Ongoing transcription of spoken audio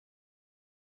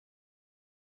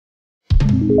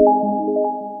Hey,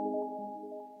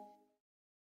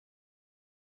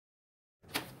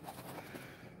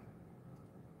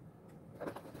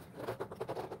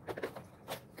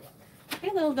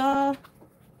 little doll.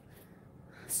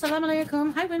 Salam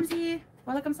alaikum. Hi, Whimsy.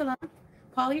 Walaikum salam.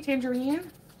 Polly, Tangerine.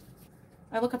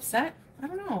 I look upset? I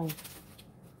don't know.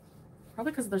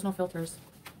 Probably because there's no filters.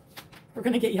 We're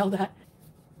gonna get yelled at.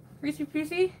 Reesey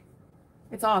Peasy?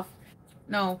 It's off.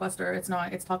 No, Buster, it's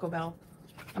not. It's Taco Bell.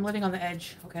 I'm living on the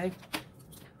edge, okay?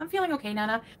 I'm feeling okay,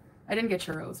 Nana. I didn't get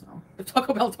churros, no. The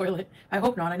Taco Bell toilet. I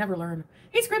hope not. I never learn.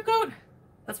 Hey, Scriptgoat!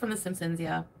 That's from The Simpsons,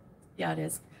 yeah. Yeah, it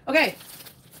is. Okay.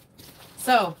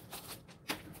 So,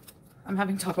 I'm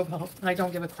having Taco Bell, and I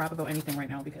don't give a crap about anything right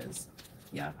now because,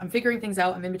 yeah, I'm figuring things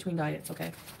out. I'm in between diets,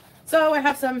 okay? So, I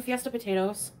have some Fiesta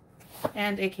potatoes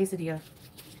and a quesadilla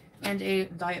and a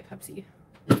Diet Pepsi.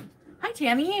 Hi,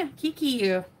 Tammy.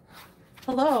 Kiki.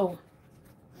 Hello.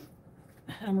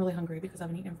 I'm really hungry because I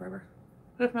haven't eaten forever.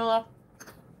 Bismillah.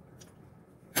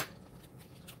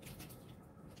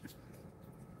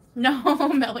 No,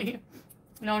 Melly.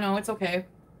 No, it's okay.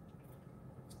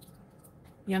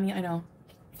 Yummy, I know.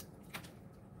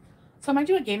 So I might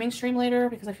do a gaming stream later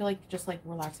because I feel like just like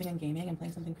relaxing and gaming and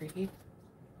playing something creepy.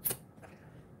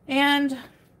 And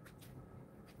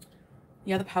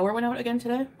yeah, the power went out again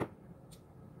today.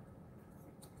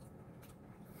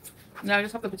 Yeah, I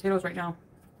just have the potatoes right now.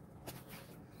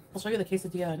 I'll show you the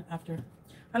quesadilla after.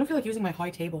 I don't feel like using my high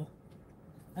table.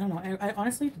 I don't know. I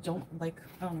honestly don't like,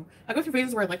 I don't know. I go through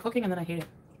phases where I like cooking and then I hate it.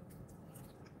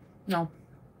 No.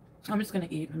 I'm just going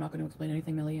to eat. I'm not going to explain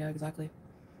anything, Millie. Yeah, exactly.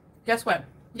 Guess what?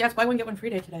 Yes, buy one, get one free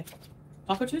day today.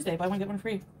 Taco Tuesday, buy one, get one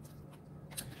free.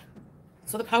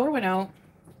 So the power went out.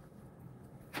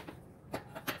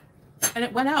 And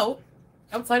it went out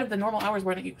outside of the normal hours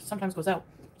when it sometimes goes out.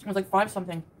 It was like 5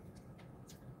 something.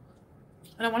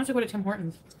 And I wanted to go to Tim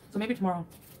Hortons. So maybe tomorrow.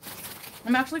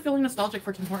 I'm actually feeling nostalgic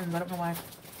for Tim Hortons. I don't know why.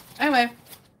 Anyway.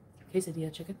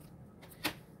 Quesadilla chicken.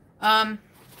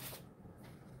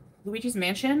 Luigi's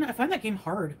Mansion. I find that game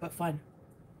hard, but fun.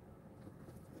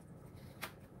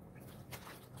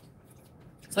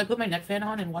 So I put my neck fan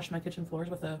on and washed my kitchen floors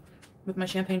with my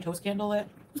champagne toast candle lit.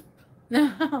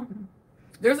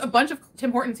 There's a bunch of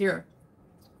Tim Hortons here.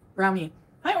 Brownie.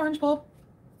 Hi, Orange Pulp.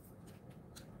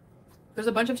 There's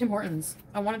a bunch of Tim Hortons.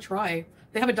 I want to try.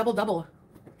 They have a double-double.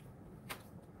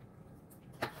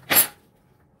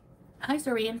 Hi,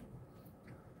 Serene.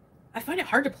 I find it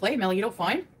hard to play, Melly. You don't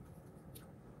find?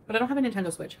 But I don't have a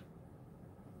Nintendo Switch.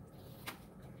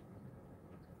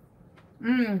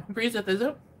 Freeze it, is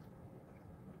it?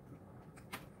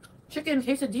 Chicken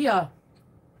quesadilla.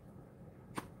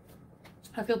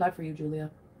 I feel bad for you,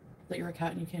 Julia. That you're a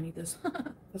cat and you can't eat this.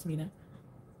 That's mean it.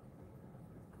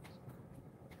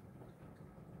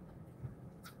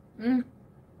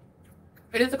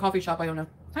 It is a coffee shop, Iona.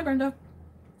 Hi, Brenda.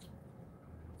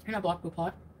 You're not Block Blue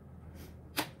Plot.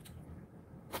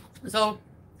 So,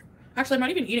 actually, I'm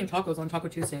not even eating tacos on Taco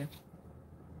Tuesday.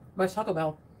 But it's Taco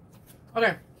Bell.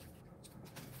 Okay.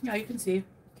 Yeah, you can see.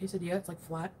 Quesadilla, it's like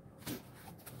flat.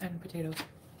 And potatoes.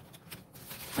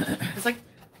 It's like,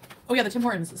 oh yeah, the Tim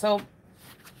Hortons. So,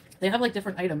 they have like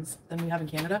different items than we have in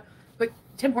Canada. But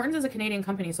Tim Hortons is a Canadian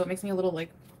company, so it makes me a little like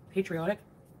patriotic.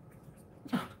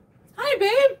 Hi,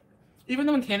 babe! Even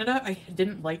though in Canada, I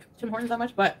didn't like Tim Hortons that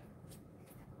much, but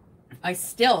I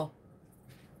still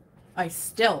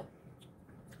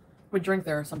would drink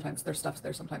there sometimes. Their stuff's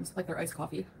there sometimes, like their iced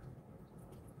coffee.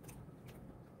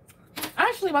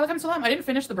 Actually, while it comes to lamb, I didn't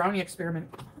finish the brownie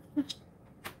experiment.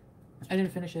 I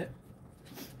didn't finish it.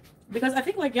 Because I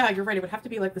think, like, yeah, you're right. It would have to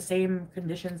be, like, the same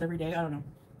conditions every day. I don't know.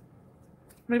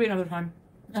 Maybe another time.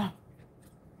 Ugh.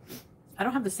 I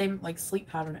don't have the same, like, sleep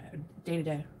pattern day to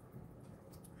day.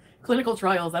 Clinical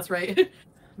trials, that's right.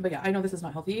 But yeah, I know this is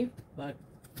not healthy, but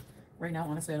right now,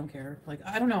 honestly, I don't care. Like,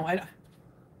 I don't know.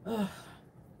 Ugh.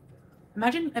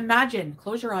 Imagine,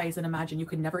 close your eyes and imagine you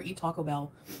could never eat Taco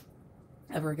Bell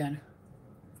ever again.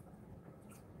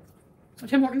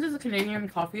 Tim Hortons is a Canadian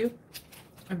coffee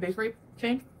and bakery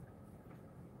chain.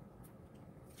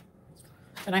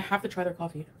 And I have to try their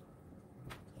coffee.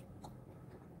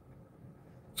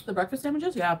 The breakfast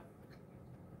sandwiches? Yeah.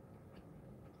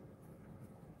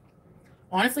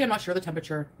 Honestly, I'm not sure the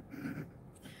temperature.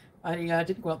 I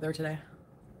didn't go out there today.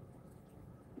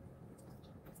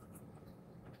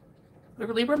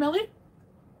 Libra, Millie?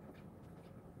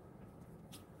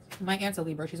 My aunt's a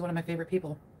Libra. She's one of my favorite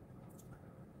people.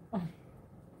 Oh.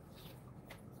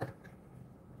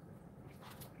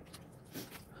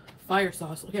 Fire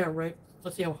sauce. Yeah, right.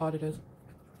 Let's see how hot it is.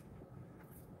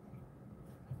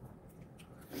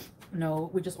 No,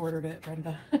 we just ordered it,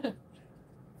 Brenda.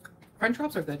 Crunch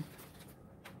Wraps are good.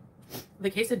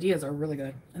 The quesadillas are really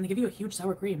good. And they give you a huge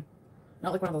sour cream.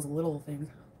 Not like one of those little things.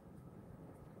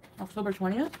 October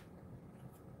 20th.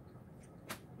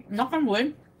 Knock on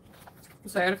wood. The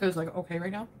sciatica is like okay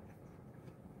right now.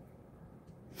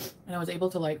 And I was able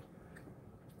to like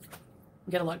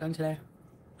get a lot done today.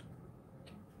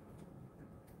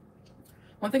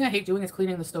 One thing I hate doing is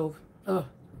cleaning the stove. Ugh.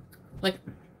 Like,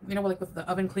 you know, like with the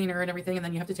oven cleaner and everything, and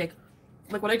then you have to take,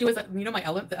 like what I do is, you know,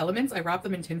 the elements, I wrap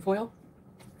them in tin foil.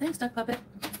 Thanks, Duck Puppet.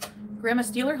 Grandma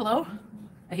Steeler, hello?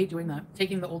 I hate doing that.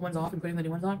 Taking the old ones off and putting the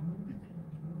new ones on.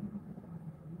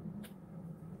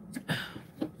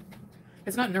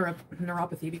 It's not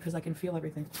neuropathy because I can feel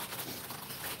everything.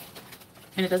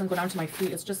 And it doesn't go down to my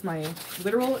feet. It's just my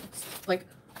literal, like,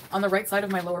 on the right side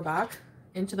of my lower back,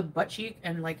 into the butt cheek,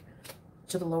 and, like,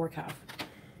 to the lower calf.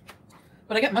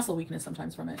 But I get muscle weakness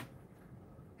sometimes from it.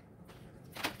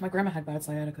 My grandma had bad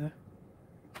sciatica.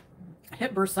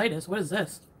 Hip bursitis. What is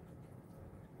this?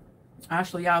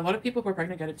 Ashley, yeah, a lot of people who are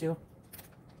pregnant get it too.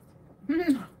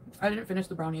 I didn't finish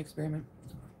the brownie experiment.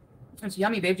 It's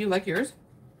yummy, babe. Do you like yours?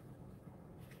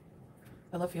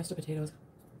 I love Fiesta potatoes.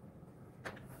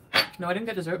 No, I didn't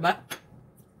get dessert, but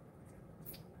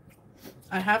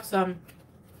I have some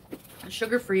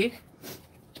sugar-free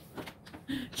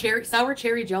sour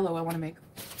cherry jello I want to make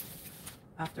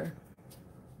after.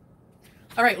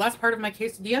 All right, last part of my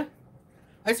quesadilla.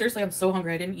 I seriously, I'm so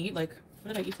hungry. I didn't eat, like,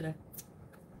 what did I eat today?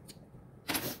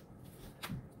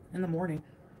 In the morning.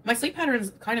 My sleep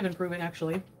pattern's kind of improving,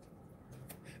 actually.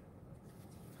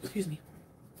 Excuse me.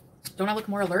 Don't I look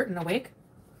more alert and awake?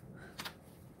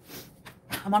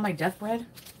 I'm on my death bread.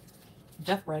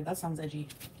 Death bread, that sounds edgy.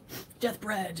 Death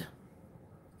bread.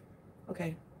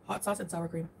 Okay, hot sauce and sour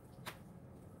cream.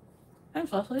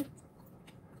 Thanks, Leslie.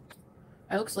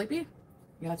 I look sleepy?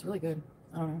 Yeah, it's really good.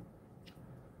 I don't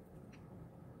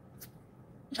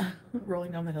know.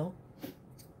 Rolling down the hill.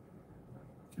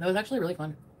 That was actually really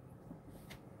fun.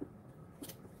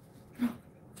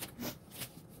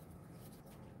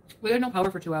 We had no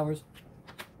power for 2 hours.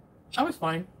 I was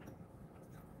fine.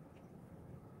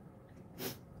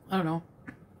 I don't know.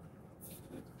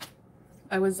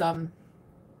 I was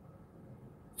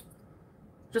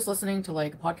just listening to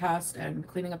like a podcast and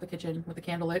cleaning up the kitchen with the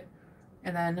candle lit,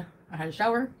 and then I had a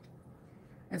shower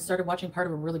and started watching part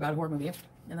of a really bad horror movie,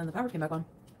 and then the power came back on.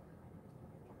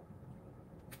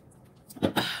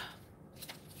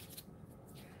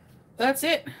 That's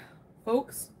it,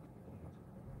 folks.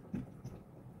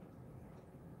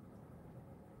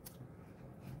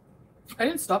 I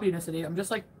didn't stop eating yesterday. I'm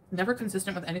just like never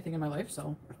consistent with anything in my life,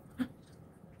 so.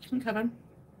 Kevin.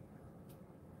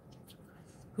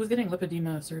 Who's getting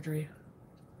lipedema surgery?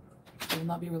 It will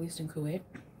not be released in Kuwait.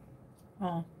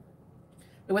 Oh.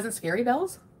 It wasn't Scary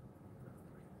Bells?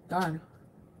 Darn.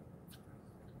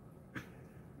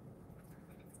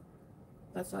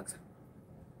 That sucks.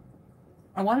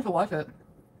 I wanted to watch it.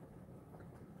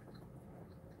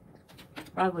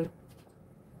 Badly.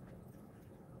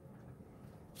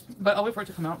 But I'll wait for it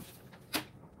to come out.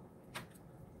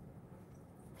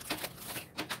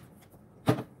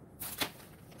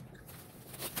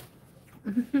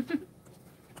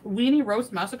 Weenie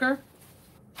Roast Massacre.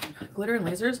 Glitter and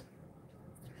lasers.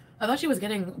 I thought she was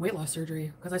getting weight loss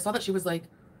surgery because I saw that she was like,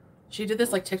 she did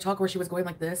this like TikTok where she was going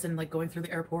like this and like going through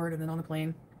the airport and then on the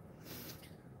plane.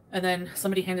 And then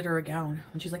somebody handed her a gown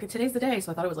and she's like, today's the day.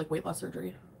 So I thought it was like weight loss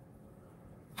surgery.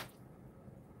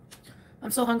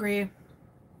 I'm so hungry.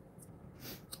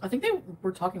 I think they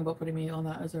were talking about putting me on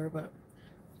that Azure, but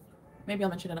maybe I'll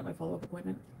mention it at my follow-up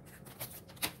appointment.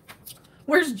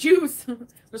 Where's juice?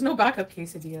 There's no backup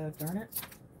quesadilla, darn it.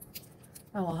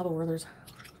 Oh, I'll have a Werther's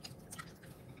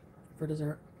for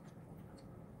dessert.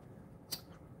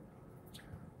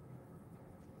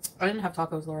 I didn't have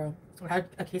tacos, Laura. I had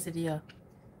a quesadilla.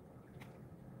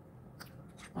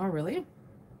 Oh, really?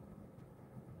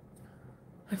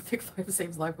 I think 5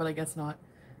 saves life, but I guess not.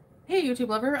 Hey, YouTube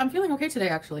lover. I'm feeling okay today,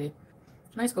 actually.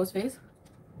 Nice ghost face.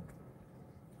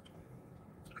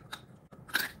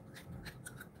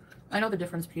 I know the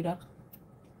difference, Peta.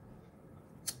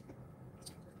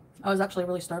 I was actually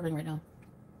really starving right now.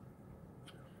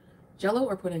 Jello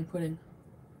or pudding? Pudding.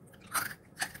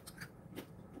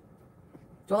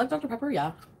 Do I like Dr. Pepper?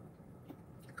 Yeah.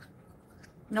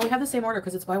 No, we have the same order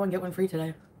because it's buy one, get one free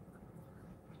today.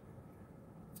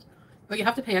 But you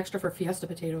have to pay extra for Fiesta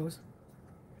potatoes.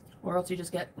 Or else you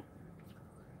just get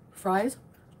fries.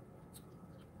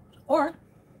 Or,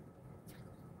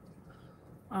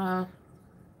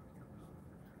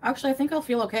 actually, I think I'll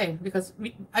feel okay because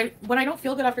when I don't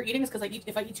feel good after eating is because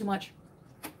if I eat too much,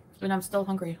 and I'm still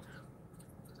hungry.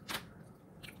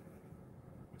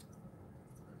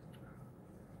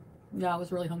 Yeah, I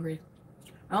was really hungry.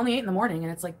 I only ate in the morning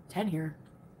and it's like 10 here.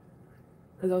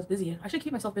 Because I was busy. I should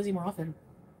keep myself busy more often.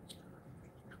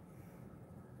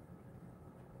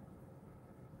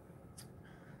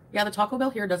 Yeah, the Taco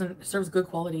Bell here serves good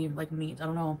quality like meat. I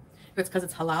don't know if it's because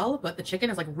it's halal, but the chicken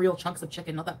is like real chunks of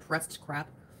chicken, not that pressed crap.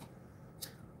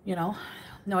 You know?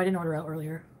 No, I didn't order out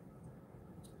earlier.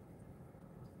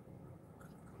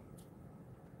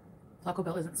 Taco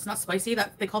Bell it's not spicy.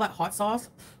 That they call that hot sauce.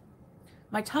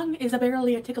 My tongue is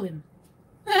barely a tickling.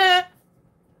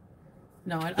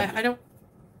 No, I don't.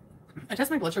 I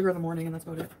test my blood sugar in the morning and that's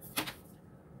about it.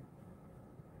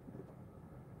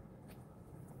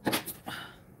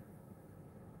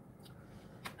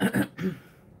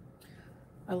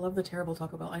 I love the terrible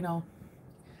Taco Bell. I know.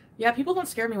 Yeah, people don't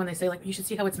scare me when they say, like, you should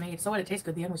see how it's made. So what? It tastes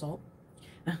good. The end result.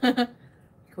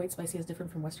 Kuwait spicy is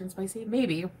different from Western spicy?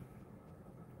 Maybe.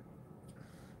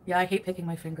 Yeah, I hate picking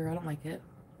my finger. I don't like it.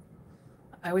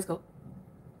 I always go...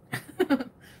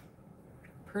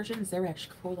 Persian Zeresh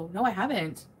Polo. No, I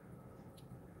haven't.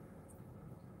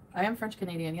 I am French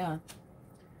Canadian, yeah.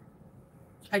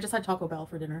 I just had Taco Bell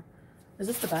for dinner. Is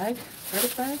this the bag?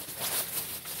 Garbage bag?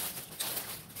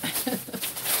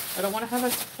 I don't want to have a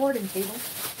supporting table.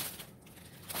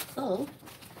 So,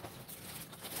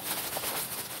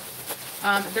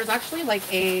 there's actually like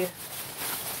a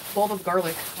bowl of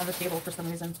garlic on the table for some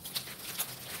reason.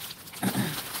 I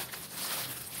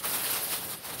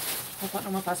thought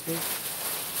no more fast food.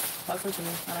 I thought so too.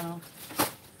 I don't know.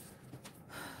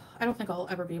 I don't think I'll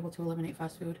ever be able to eliminate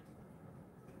fast food.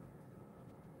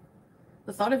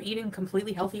 The thought of eating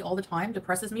completely healthy all the time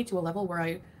depresses me to a level where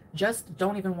I just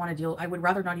don't even want to deal. I would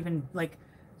rather not even, like,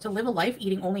 to live a life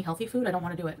eating only healthy food. I don't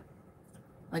want to do it.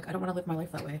 Like, I don't want to live my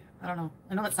life that way. I don't know.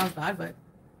 I know that sounds bad, but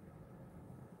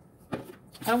I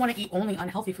don't want to eat only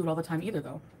unhealthy food all the time either,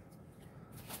 though.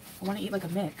 I want to eat like a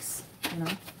mix, you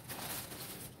know?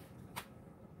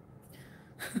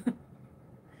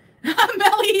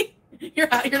 Melly! You're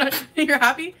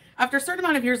happy? After a certain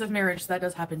amount of years of marriage, that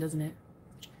does happen, doesn't it?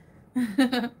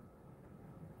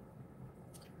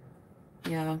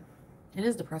 Yeah, it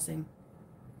is depressing.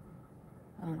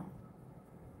 I don't know.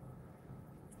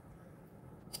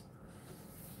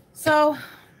 So,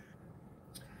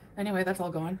 anyway, that's all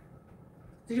gone.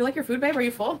 Did you like your food, babe? Are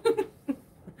you full?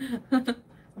 I'm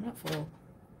not full.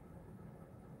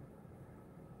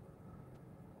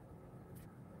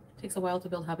 Takes a while to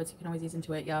build habits. You can always ease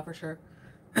into it. Yeah, for sure.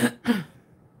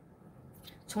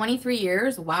 23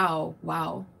 years? Wow.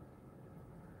 Wow.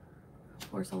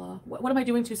 Poor Salah. What am I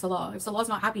doing to Salah? If Salah's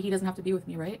not happy, he doesn't have to be with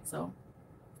me, right? So.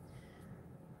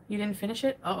 You didn't finish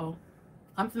it? Uh-oh.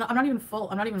 I'm not even full.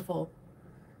 I'm not even full.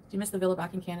 Do you miss the villa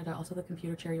back in Canada? Also the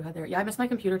computer chair you had there. Yeah, I miss my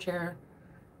computer chair.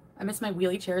 I miss my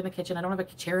wheelie chair in the kitchen. I don't have a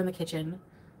chair in the kitchen.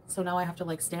 So now I have to,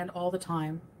 like, stand all the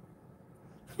time.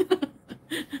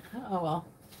 Oh, well.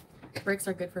 Breaks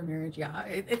are good for marriage. Yeah,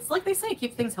 it's like they say,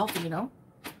 keep things healthy, you know?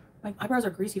 My eyebrows are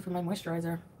greasy from my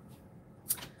moisturizer.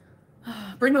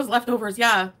 Bring those leftovers.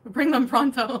 Yeah, bring them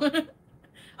pronto.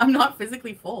 I'm not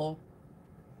physically full.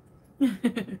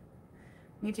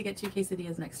 Need to get 2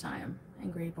 quesadillas next time.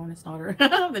 Angry bonus daughter.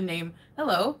 The name.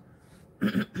 Hello.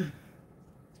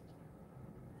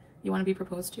 You want to be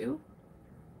proposed to?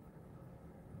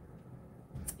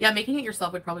 Yeah, making it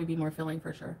yourself would probably be more filling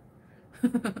for sure.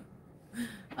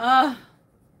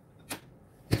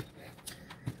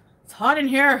 It's hot in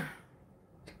here.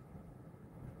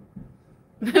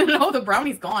 No, the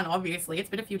brownie's gone, obviously. It's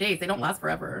been a few days. They don't last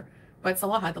forever. But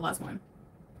Salah had the last one.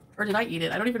 Or did I eat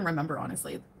it? I don't even remember,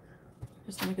 honestly.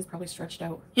 Your stomach is probably stretched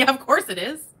out. Yeah, of course it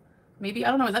is. Maybe, I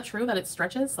don't know, is that true that it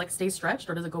stretches? Like, stays stretched,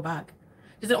 or does it go back?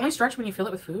 Does it only stretch when you fill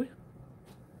it with food?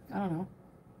 I don't know.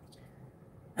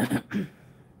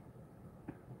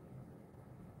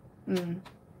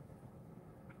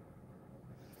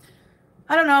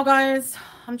 I don't know, guys.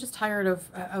 I'm just tired of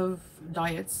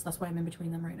diets. That's why I'm in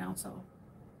between them right now, so.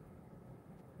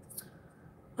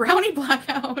 Brownie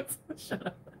blackout. Shut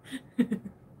up.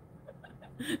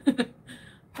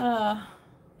 I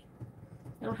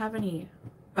don't have any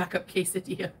backup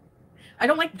quesadilla. I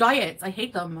don't like diets. I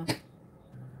hate them.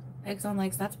 Eggs on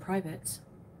legs, that's private.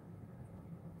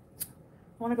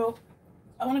 I want to go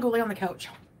lay on the couch.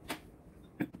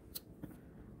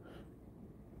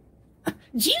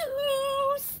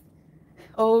 Juice!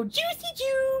 Oh, juicy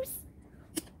juice!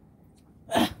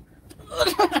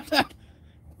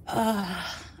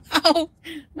 Ow!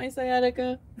 My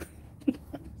sciatica.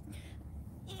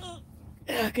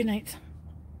 Good night.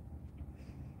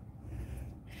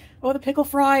 Oh, the pickle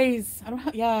fries. I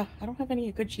don't have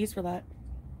any good cheese for that.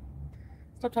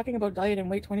 Stop talking about diet and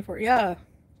wait 24. Yeah.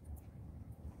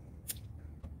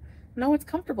 No, it's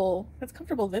comfortable. It's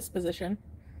comfortable, this position.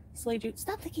 Slay juice.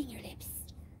 Stop licking your lips.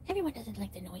 Everyone doesn't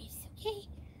like the noise, okay?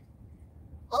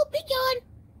 Oh, big yawn.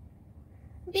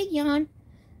 Big yawn.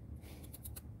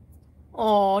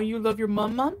 Oh, you love your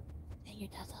mum? And your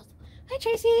dad's also. Hi,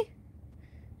 Tracy.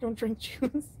 Don't drink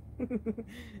juice.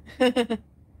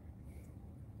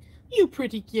 You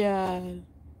pretty gal.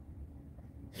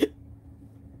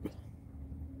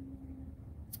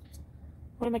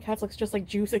 One of my cats looks just like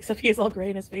Juice, except he is all gray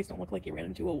and his face don't look like he ran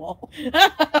into a wall.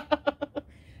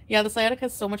 Yeah, the sciatica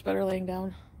is so much better laying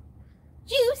down.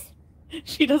 Juice!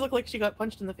 She does look like she got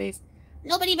punched in the face.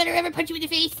 Nobody better ever punch you in the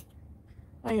face!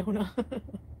 Iona.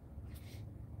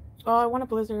 Oh, I want a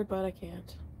blizzard, but I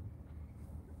can't.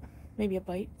 Maybe a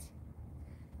bite.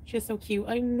 She's so cute.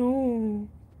 I know.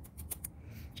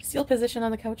 Seal position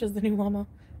on the couch is the new llama.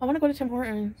 I want to go to Tim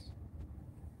Hortons.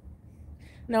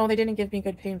 No, they didn't give me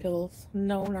good pain pills.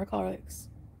 No narcotics.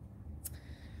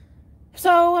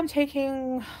 So I'm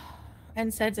taking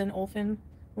NSAIDs and Olfen,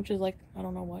 which is like, I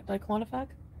don't know what, diclonifenac.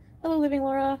 Hello, Living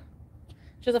Laura.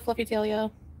 She has a fluffy tail, yeah.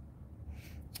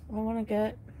 I want to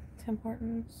get Tim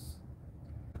Hortons.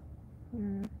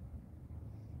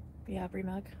 Yeah,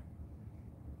 Bremac.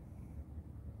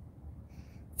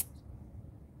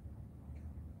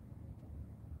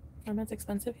 Are meds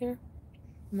expensive here?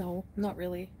 No, not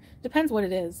really. Depends what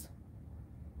it is.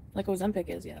 Like Ozempic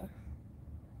is, yeah.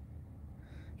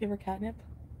 Give her catnip.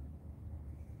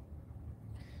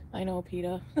 I know,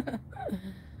 PETA.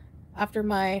 After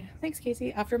my... Thanks,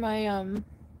 Casey. After my,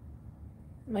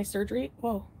 my surgery...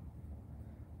 Whoa.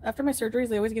 After my surgeries,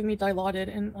 they always give me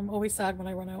Dilaudid, and I'm always sad when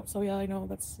I run out. So yeah, I know,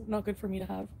 that's not good for me to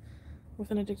have with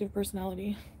an addictive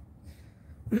personality.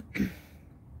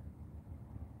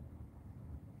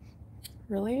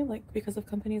 Really? Like, because of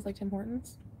companies like Tim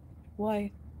Hortons?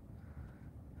 Why?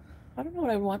 I don't know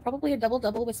what I want. Probably a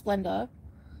double-double with Splenda.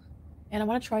 And I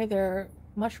want to try their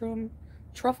mushroom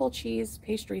truffle cheese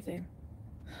pastry thing.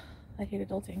 I hate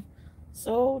adulting.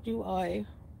 So do I.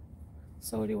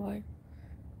 So do I.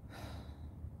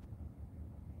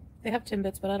 They have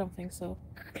Timbits, but I don't think so.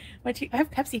 My teeth. I have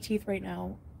Pepsi teeth right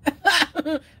now.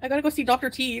 I gotta go see Dr.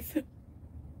 Teeth.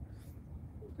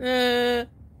 I'm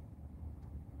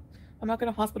not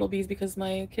gonna hospital bees because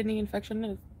my kidney infection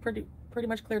is pretty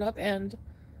much cleared up, and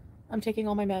I'm taking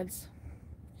all my meds.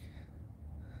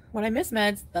 When I miss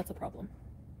meds, that's a problem.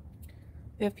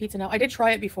 They have pizza now. I did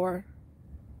try it before.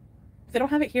 They don't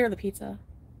have it here, the pizza.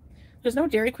 There's no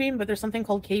Dairy Queen, but there's something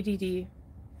called KDD.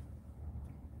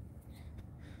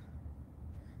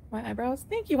 My eyebrows?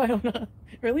 Thank you, Iona.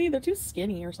 Really? They're too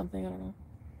skinny or something. I don't know.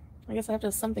 I guess I have to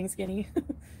have something skinny.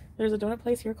 There's a donut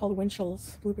place here called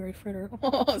Winchell's Blueberry Fritter.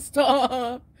 Oh,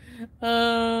 stop!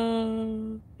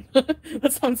 That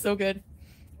sounds so good.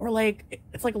 Or like,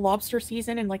 it's like lobster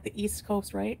season in like the East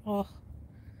Coast, right? Oh,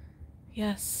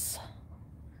 yes.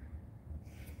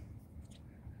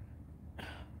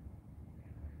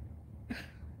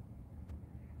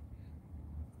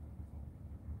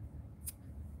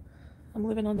 I'm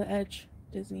living on the edge,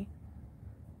 Disney.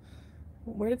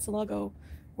 Where did Salah go?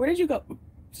 Where did you go?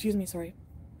 Excuse me, sorry.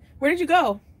 Where did you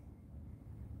go?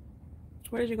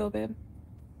 Where did you go, babe?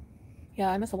 Yeah,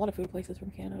 I miss a lot of food places from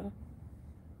Canada.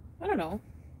 I don't know.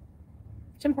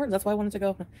 Tim Hortons, that's why I wanted to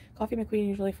go. Coffee McQueen,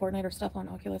 usually Fortnite or stuff on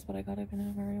Oculus, but I got it in a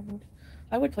Mario mood.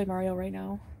 I would play Mario right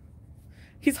now.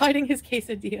 He's hiding his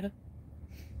quesadilla.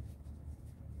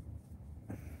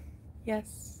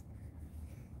 Yes.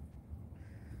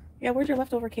 Yeah, where's your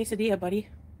leftover quesadilla, buddy?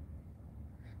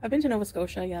 I've been to Nova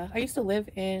Scotia, yeah. I used to live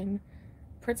in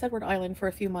Prince Edward Island for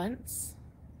a few months.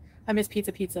 I miss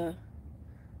pizza.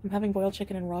 I'm having boiled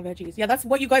chicken and raw veggies. Yeah, that's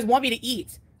what you guys want me to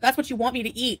eat. That's what you want me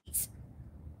to eat.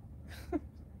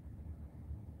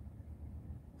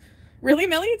 Really,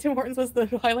 Melly? Tim Hortons was the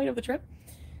highlight of the trip?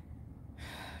 Do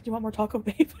you want more taco,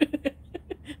 babe?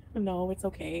 No, it's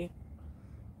okay.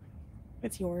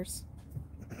 It's yours.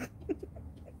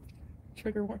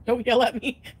 Trigger warning. Don't yell at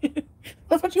me.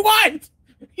 That's what you want!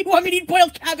 You want me to eat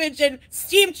boiled cabbage and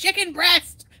steamed chicken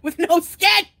breast with no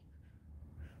skin!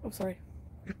 Oh, sorry.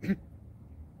 You're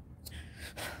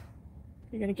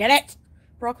gonna get it?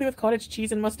 Broccoli with cottage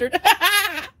cheese and mustard.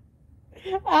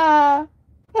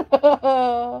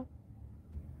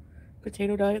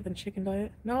 Potato diet, then chicken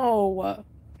diet. No.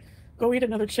 Go eat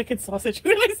another chicken sausage. Who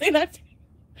did I say that to?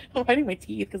 I'm hiding my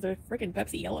teeth because they're freaking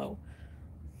Pepsi yellow.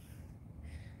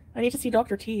 I need to see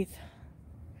Dr. Teeth.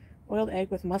 Boiled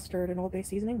egg with mustard and Old Bay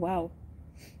seasoning. Wow.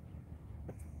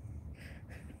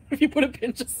 If you put a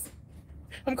pinch of...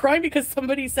 I'm crying because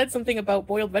somebody said something about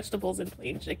boiled vegetables and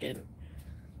plain chicken.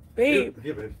 Babe.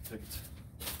 Here, babe. Take it.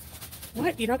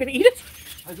 What? You're not going to eat it?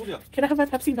 Hi, Julia. Can I have my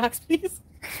Pepsi Max, please?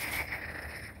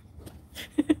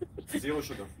 Zero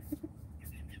sugar.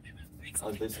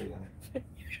 As they say, yeah.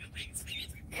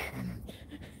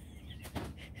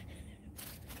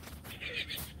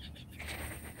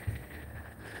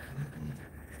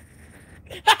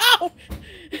 Ow!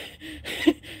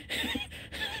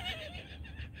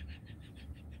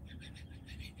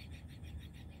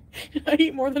 I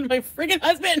eat more than my friggin'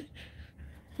 husband.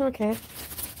 Okay.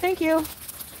 Thank you.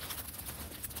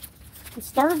 I'm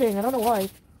starving. I don't know why.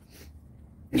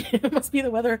 It must be the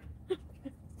weather.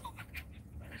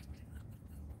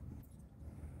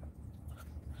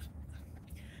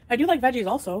 I do like veggies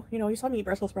also. You know, you saw me eat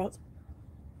Brussels sprouts.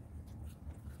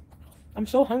 I'm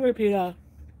so hungry, Peter.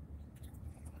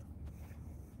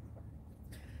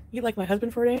 Eat like my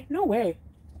husband for a day? No way.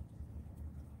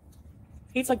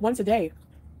 He eats like once a day.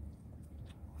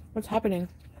 What's happening?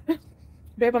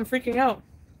 Babe, I'm freaking out.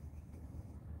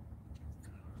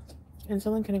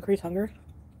 Insulin can increase hunger.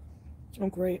 Oh,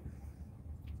 great.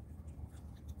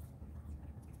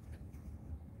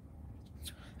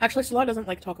 Actually, Salah doesn't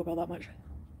like Taco Bell that much.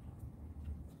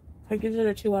 I give it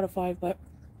a 2 out of 5, but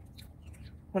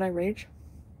when I rage.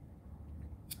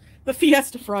 The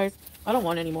Fiesta fries. I don't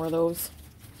want any more of those.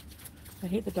 I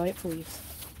hate the diet police.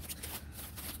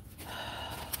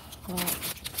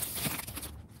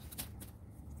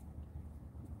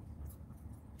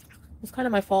 It's kind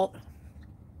of my fault.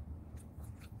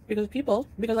 Because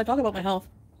I talk about my health.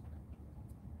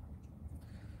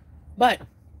 But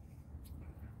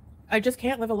I just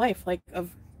can't live a life like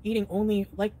of eating only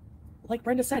like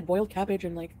Brenda said, boiled cabbage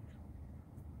and like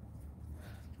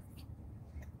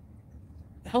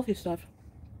healthy stuff.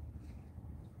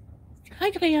 Hi,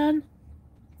 Diane.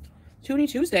 Toonie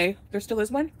Tuesday. There still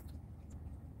is one?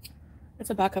 It's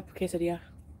a backup quesadilla.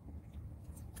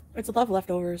 It's a love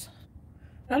leftovers.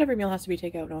 Not every meal has to be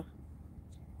takeout, no.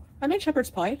 I made shepherd's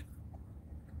pie.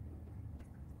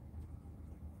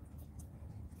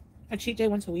 A cheat day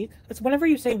once a week. It's whenever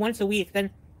you say once a week, then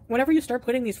whenever you start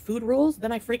putting these food rules,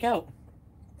 then I freak out.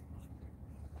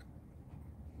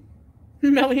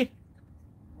 Melly.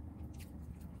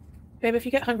 Babe, if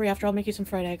you get hungry after, I'll make you some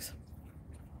fried eggs.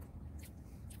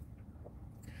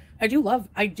 I do love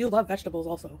vegetables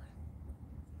also.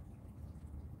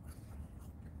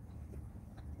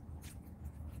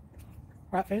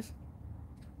 Rat face.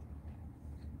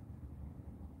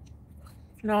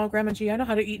 No, Grandma G, I know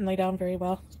how to eat and lay down very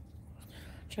well.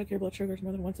 Check your blood sugars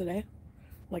more than once a day.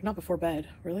 Like, not before bed.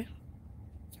 Really?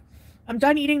 I'm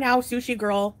done eating now, sushi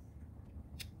girl.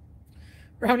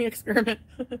 Brownie experiment.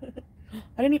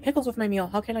 I didn't eat pickles with my meal.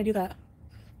 How can I do that?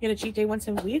 You had a cheat day once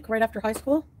a week right after high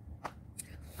school?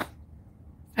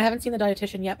 I haven't seen the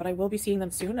dietitian yet, but I will be seeing them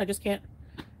soon. I just can't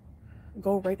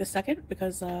go right this second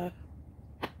because,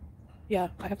 yeah,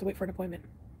 I have to wait for an appointment.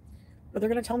 But they're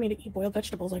going to tell me to eat boiled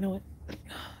vegetables. I know it.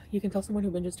 You can tell someone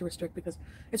who binges to restrict because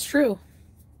it's true.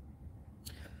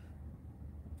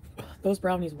 Those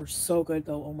brownies were so good,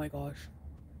 though. Oh, my gosh.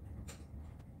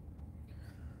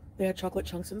 They had chocolate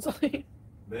chunks inside.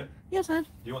 Babe? Yes, hon? Do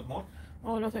you want more?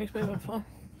 Oh, no, thanks, babe. I'm fine.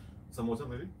 Some water,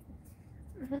 maybe?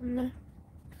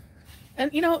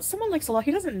 And, you know, someone like Salah,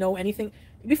 he doesn't know anything.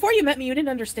 Before you met me, you didn't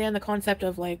understand the concept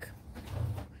of, like,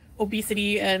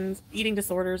 obesity and eating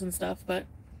disorders and stuff. But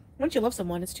once you love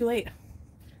someone, it's too late.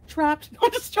 Trapped. No,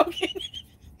 I'm just joking.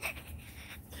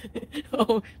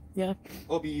 Oh, yeah.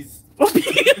 Obese.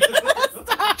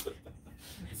 Stop.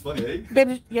 It's funny, eh?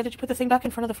 Babe, yeah, did you put the thing back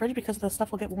in front of the fridge because the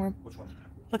stuff will get warm? Which one?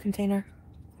 The container.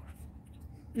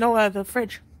 No, the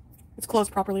fridge. It's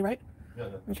closed properly, right? Yeah,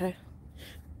 yeah. Okay.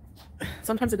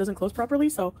 Sometimes it doesn't close properly,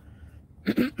 so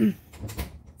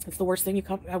it's the worst thing.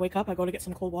 I wake up, I go to get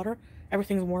some cold water.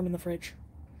 Everything's warm in the fridge.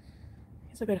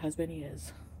 He's a good husband, he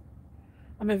is.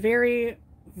 I'm a very,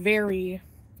 very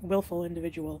willful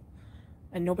individual,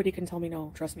 and nobody can tell me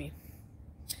no, trust me.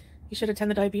 You should attend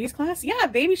the diabetes class? Yeah,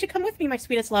 baby, you should come with me, my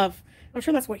sweetest love. I'm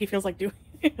sure that's what he feels like doing.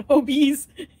 Obese.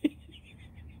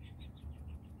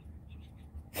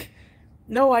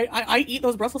 No, I eat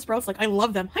those Brussels sprouts. Like, I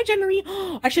love them. Hi, Jen Marie.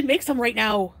 I should make some right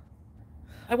now.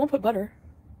 I won't put butter.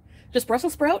 Just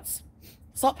Brussels sprouts,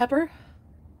 salt, pepper,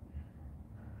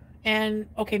 and,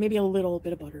 okay, maybe a little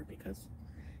bit of butter because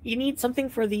you need something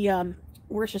for the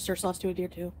Worcestershire sauce to adhere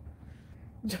to.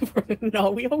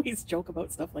 No, we always joke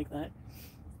about stuff like that.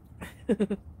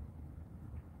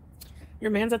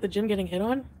 Your man's at the gym getting hit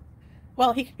on?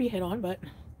 Well, he could be hit on, but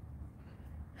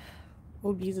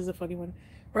obese is a funny one.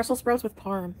 Brussels sprouts with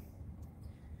parm.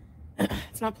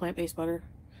 It's not plant-based butter.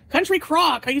 Country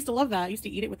crock! I used to love that. I used to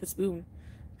eat it with a spoon.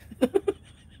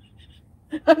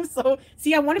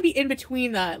 See, I want to be in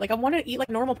between that. Like, I want to eat like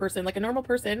a normal person. Like, a normal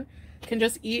person can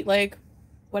just eat, like,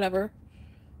 whatever.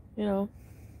 You know.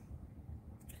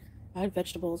 Add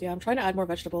vegetables. Yeah, I'm trying to add more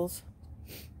vegetables.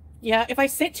 Yeah, if I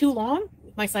sit too long,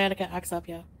 my sciatica acts up,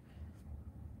 yeah.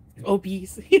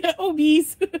 Obese. Yeah,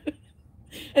 obese.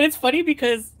 And it's funny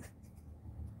because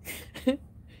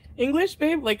English,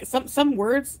 babe, like some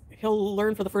words he'll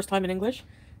learn for the first time in English,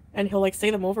 and he'll like say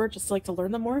them over just like to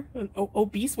learn them more. And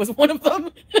obese was one of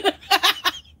them.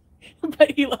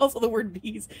 But he also the word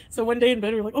bees. So one day in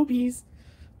bed we were like, oh bees.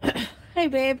 Hey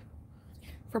babe.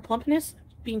 For plumpness,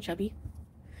 being chubby.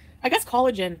 I guess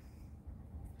collagen.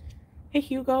 Hey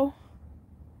Hugo.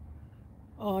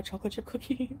 Oh, chocolate chip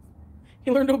cookie.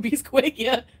 He learned obese quick,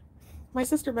 yeah. My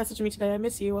sister messaged me today. I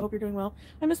miss you. I hope you're doing well.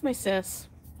 I miss my sis.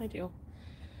 I do.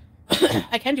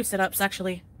 I can do sit-ups,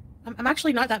 actually. I'm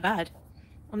actually not that bad.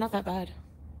 I'm not that bad.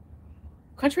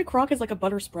 Country crock is like a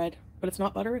butter spread, but it's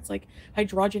not butter. It's like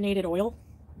hydrogenated oil.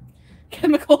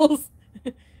 Chemicals.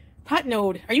 Pat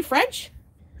Node. Are you French?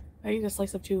 I eat a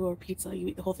slice of two or pizza. You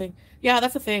eat the whole thing. Yeah,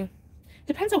 that's the thing.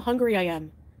 Depends how hungry I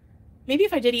am. Maybe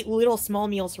if I did eat little small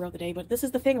meals throughout the day, but this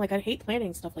is the thing. Like, I hate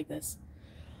planning stuff like this.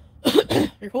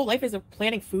 Your whole life is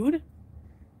planning food? You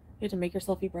had to make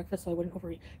yourself eat breakfast so I wouldn't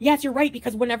overeat. Yes, you're right,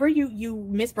 because whenever you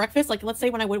miss breakfast, like, let's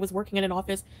say when I was working in an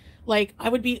office, like, I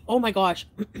would be, oh my gosh,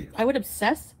 I would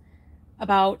obsess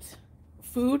about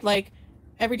food. Like,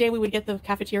 every day we would get the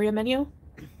cafeteria menu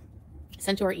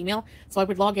sent to our email. So I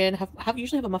would log in,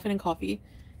 usually have a muffin and coffee,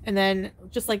 and then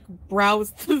just, like,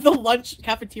 browse the lunch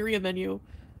cafeteria menu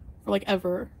for, like,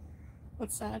 ever.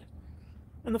 That's sad.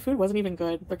 And the food wasn't even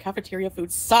good. Their cafeteria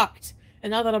food sucked. And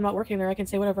now that I'm not working there, I can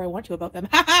say whatever I want to about them.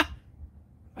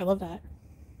 I love that.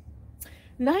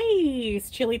 Nice!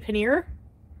 Chili paneer.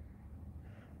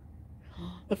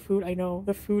 The food, I know.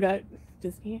 The food at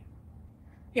Disney.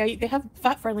 Yeah, they have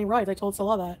fat-friendly rides. I told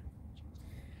Salah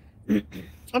that.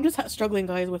 I'm just struggling,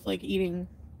 guys, with, like, eating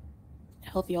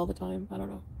healthy all the time. I don't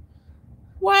know.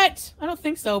 What? I don't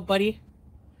think so, buddy.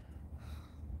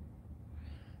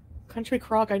 Country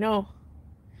crock, I know.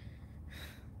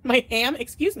 My ham?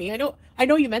 Excuse me. I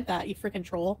know you meant that, you freaking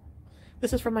troll.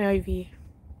 This is from my IV.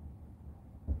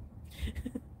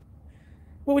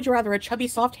 What would you rather, a chubby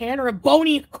soft hand or a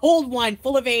bony cold one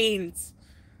full of veins?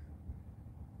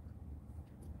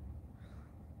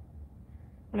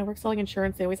 When I worked selling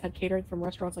insurance, they always had catering from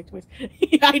restaurants like Toys.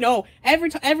 Yeah, I know.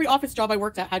 Every office job I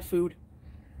worked at had food.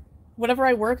 Whenever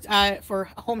I worked for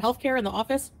home health care in the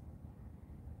office.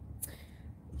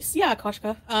 Yeah,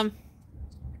 Koshka.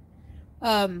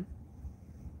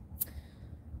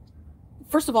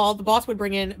 First of all, the boss would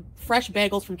bring in fresh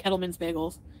bagels from Kettleman's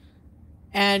Bagels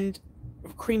and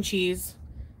cream cheese.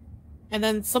 And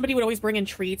then somebody would always bring in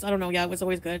treats. I don't know. Yeah, it was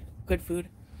always good food.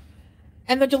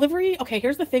 And the delivery, okay,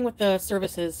 here's the thing with the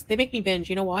services. They make me binge.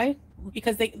 You know why?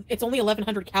 Because it's only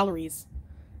 1,100 calories.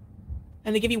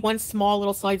 And they give you one small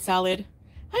little side salad.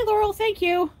 Hi, Laurel. Thank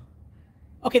you.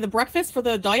 Okay, the breakfast for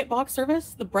the diet box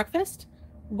service, the breakfast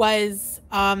was,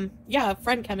 yeah,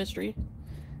 friend chemistry.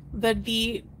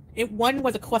 One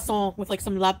was a croissant with like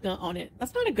some labneh on it.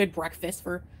 That's not a good breakfast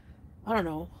for, I don't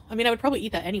know. I mean, I would probably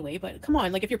eat that anyway, but come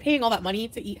on, like if you're paying all that money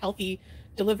to eat healthy,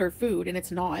 delivered food, and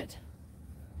it's not.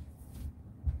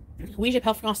 Oui, je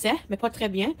parle français, mais pas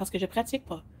très bien parce que je pratique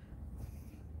pas.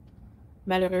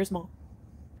 Malheureusement.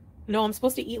 No, I'm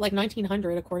supposed to eat like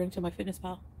 1,900 according to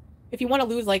MyFitnessPal. If you want to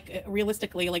lose, like,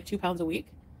 realistically, like 2 pounds a week.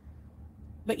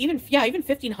 But even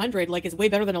 1,500, like, is way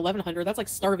better than 1,100. That's like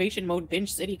starvation mode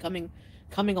binge city coming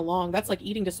along. That's like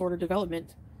eating disorder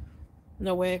development.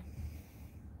 No way.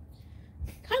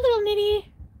 Hi, little Nitty.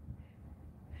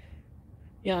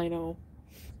 Yeah, I know.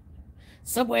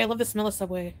 Subway. I love the smell of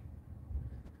Subway.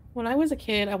 When I was a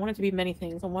kid, I wanted to be many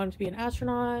things. I wanted to be an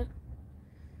astronaut.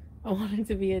 I wanted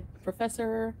to be a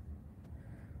professor.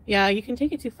 Yeah, you can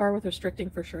take it too far with restricting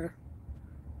for sure.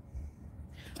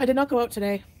 I did not go out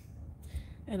today.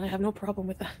 And I have no problem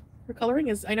with that. Her coloring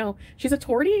is, I know. She's a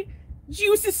tortie.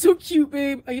 Juice is so cute,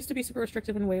 babe. I used to be super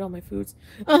restrictive and weight all my foods.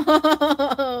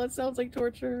 Oh, it sounds like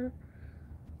torture.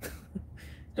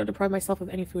 Don't deprive myself of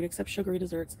any food except sugary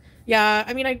desserts. Yeah,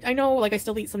 I mean, I know, like, I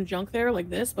still eat some junk there, like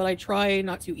this, but I try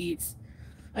not to eat.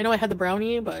 I know I had the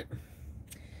brownie, but...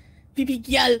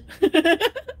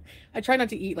 I try not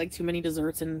to eat, like, too many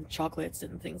desserts and chocolates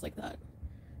and things like that.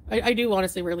 I do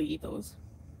honestly rarely eat those.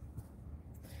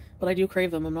 But I do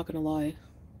crave them, I'm not gonna lie.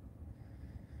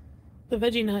 The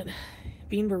veggie nut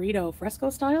bean burrito,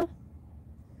 fresco style?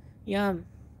 Yum.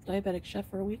 Diabetic chef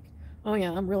for a week. Oh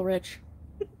yeah, I'm real rich.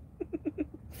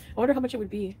 I wonder how much it would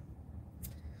be.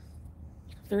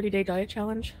 30-day diet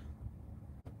challenge.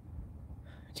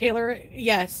 Taylor,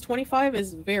 yes, 25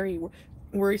 is very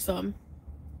worrisome.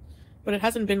 But it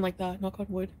hasn't been like that, knock on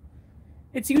wood.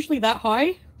 It's usually that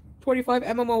high 25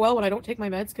 mmol when I don't take my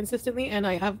meds consistently and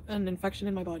I have an infection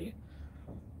in my body.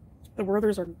 The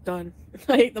Werthers are done.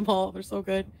 I hate them all. They're so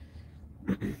good.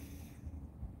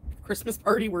 Christmas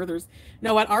party Werthers.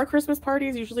 No, at our Christmas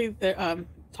parties, usually the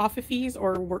toffees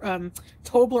or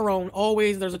Toblerone.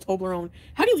 Always there's a Toblerone.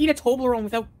 How do you eat a Toblerone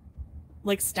without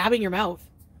like stabbing your mouth?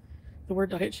 The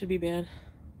word diet should be banned.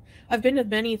 I've been to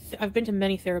many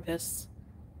therapists.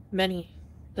 Many.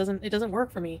 It doesn't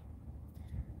work for me.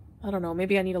 I don't know.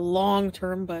 Maybe I need a long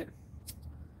term, but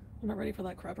I'm not ready for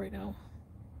that crap right now.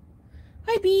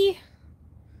 Hi, B.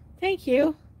 Thank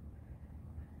you.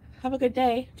 Have a good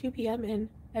day. 2 p.m. in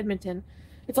Edmonton.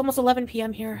 It's almost 11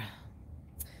 p.m. here.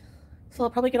 So I'll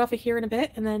probably get off of here in a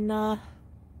bit, and then,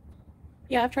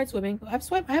 yeah, I've tried swimming. I have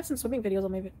some swimming videos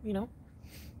on my, you know.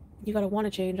 You gotta want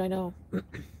to change, I know.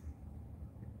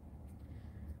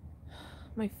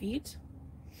 My feet?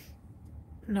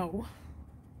 No.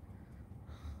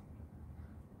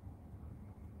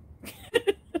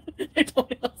 I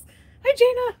don't know. Hi,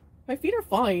 Jana! My feet are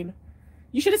fine.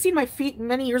 You should have seen my feet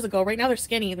many years ago. Right now they're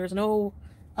skinny. There's no,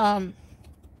 as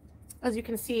you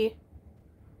can see.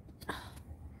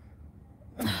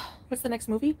 What's the next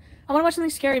movie? I want to watch something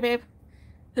scary, babe.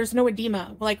 There's no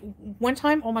edema. Like, one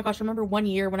time, oh my gosh, I remember one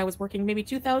year when I was working, maybe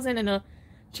 2000 and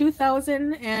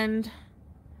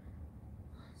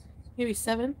maybe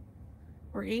 7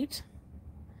 or 8.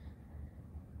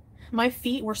 My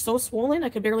feet were so swollen, I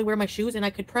could barely wear my shoes, and I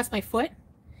could press my foot,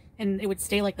 and it would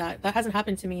stay like that. That hasn't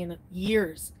happened to me in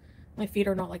years. My feet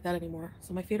are not like that anymore,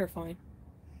 so my feet are fine.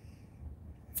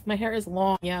 My hair is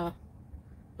long, yeah,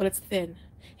 but it's thin.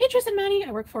 Hey, Tristan, Maddie,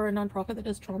 I work for a nonprofit that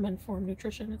does trauma-informed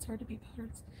nutrition. It's hard to beat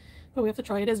patterns, but we have to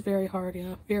try. It is very hard,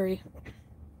 yeah, very.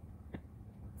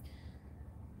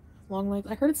 Long legs.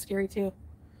 I heard it's scary, too.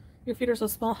 Your feet are so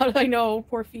small. How did I know?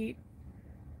 Poor feet.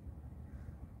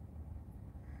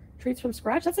 Treats from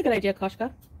scratch? That's a good idea,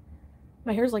 Koshka.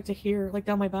 My hair's like to here, like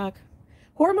down my back.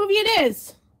 Horror movie it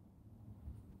is!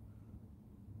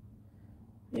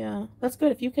 Yeah, that's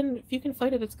good. If you can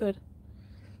fight it, it's good.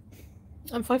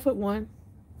 I'm 5'1".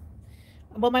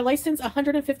 Well, my license,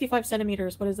 155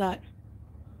 centimeters. What is that?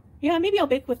 Yeah, maybe I'll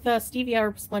bake with stevia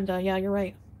or Splenda. Yeah, you're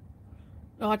right.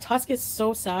 Oh, Tusk is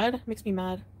so sad. Makes me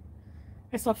mad.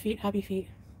 I saw feet. Happy feet.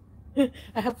 I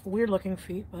have weird looking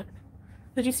feet, but...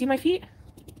 Did you see my feet?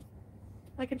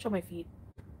 I can show my feet.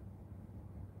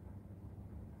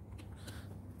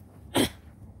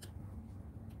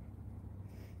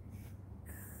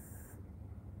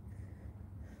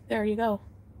 There you go.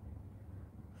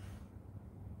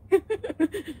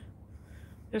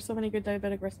 There's so many good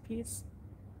diabetic recipes.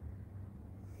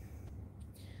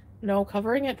 No,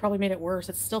 covering it probably made it worse.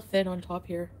 It's still thin on top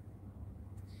here.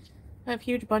 I have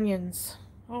huge bunions.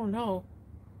 Oh no.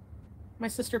 My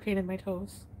sister painted my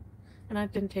toes. And I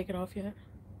didn't take it off yet.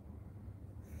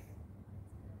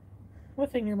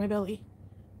 What thing near my belly?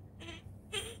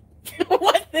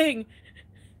 What thing?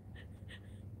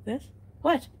 This?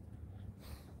 What?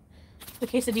 The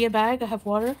quesadilla bag. I have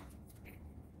water.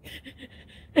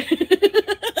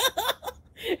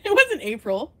 It wasn't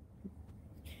April.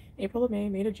 April to May,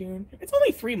 May to June. It's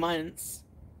only 3 months.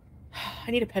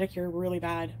 I need a pedicure really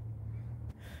bad.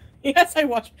 Yes, I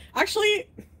watched. Actually,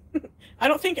 I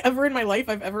don't think ever in my life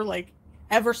I've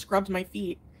ever scrubbed my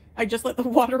feet. I just let the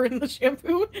water in the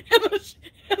shampoo and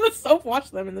the soap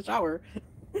wash them in the shower.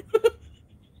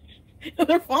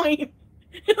 They're fine.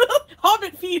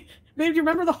 Hobbit feet. Babe, do you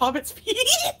remember the Hobbit's feet?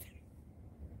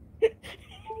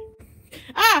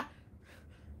 Ah!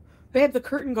 Babe, the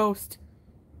curtain ghost.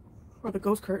 Or the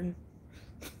ghost curtain.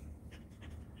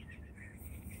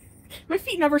 My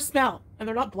feet never smell, and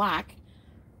they're not black.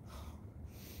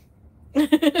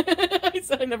 I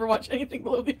said I never watch anything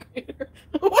below the equator.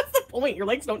 What's the point? Your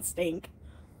legs don't stink.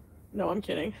 No, I'm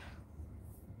kidding.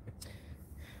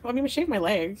 Well, I mean, I shave my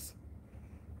legs.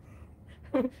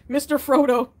 Mr.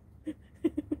 Frodo.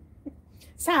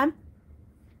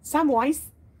 Samwise.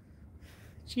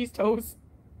 Cheese toes.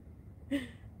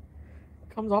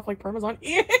 Comes off like Parmesan.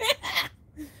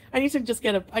 I need to go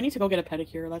get a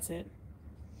pedicure, that's it.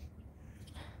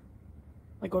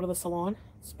 Like, go to the salon.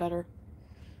 It's better.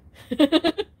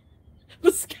 The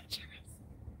Skechers.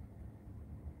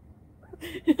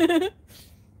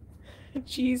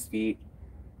 Cheese feet.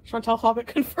 Chantal Hobbit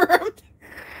confirmed.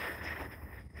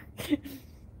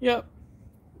 Yep.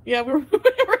 Yeah, we're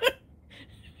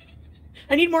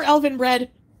I need more elven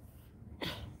bread.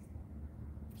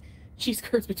 Cheese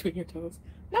curds between your toes.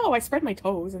 No, I spread my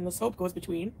toes and the soap goes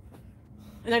between.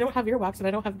 And I don't have earwax and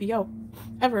I don't have BO.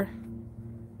 Ever.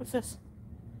 What's this?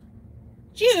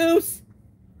 Juice!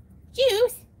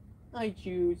 Juice! I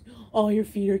choose. Oh, your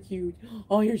feet are cute.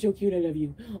 Oh, you're so cute. I love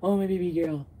you. Oh, my baby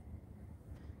girl.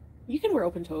 You can wear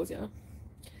open toes, yeah.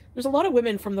 There's a lot of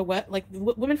women from the West, like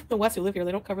women from the West who live here.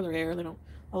 They don't cover their hair. They don't.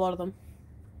 A lot of them.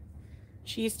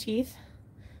 Cheese teeth.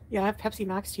 Yeah, I have Pepsi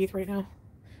Max teeth right now.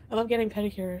 I love getting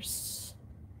pedicures.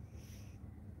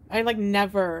 I like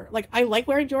never like I like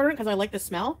wearing deodorant because I like the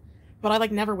smell, but I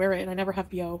like never wear it and I never have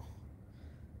BO.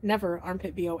 Never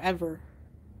armpit BO ever.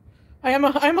 I'm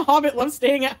a hobbit. Love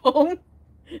staying at home.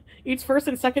 Eats first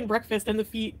and second breakfast and the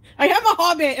feet. I am a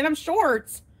hobbit and I'm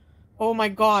short. Oh my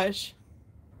gosh.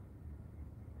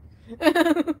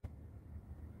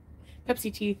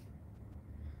 Pepsi teeth.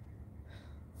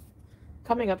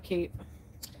 Coming up, Kate.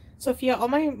 Sophia, all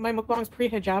my mukbangs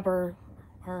pre-hijab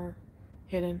are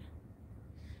hidden.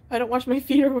 I don't wash my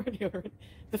feet or wear deodorant.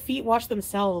 The feet wash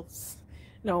themselves.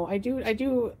 No, I don't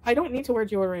need to wear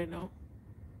deodorant, no.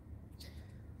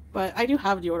 But I do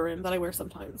have deodorant that I wear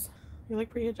sometimes. You like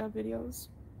pre-hijab videos?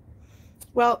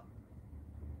 Well,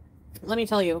 let me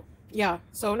tell you. Yeah,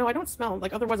 so no, I don't smell.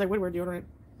 Like, otherwise I would wear deodorant.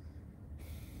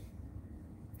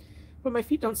 But my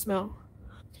feet don't smell.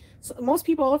 So most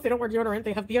people, if they don't wear deodorant,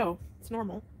 they have BO. It's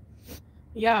normal.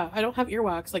 Yeah, I don't have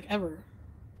earwax, like, ever.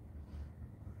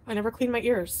 I never clean my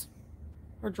ears.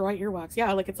 Or dry earwax.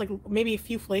 Yeah, like, it's like maybe a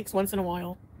few flakes once in a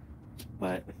while.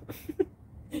 But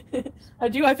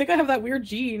I think I have that weird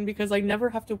gene because I never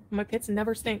have to, my pits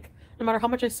never stink, no matter how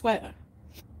much I sweat.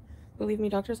 Believe me,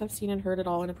 doctors have seen and heard it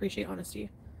all and appreciate honesty.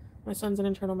 My son's an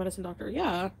internal medicine doctor.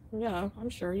 Yeah, I'm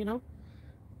sure, you know.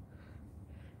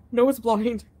 Nose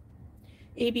blind.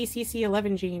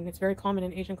 ABCC11 gene. It's very common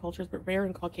in Asian cultures, but rare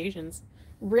in Caucasians.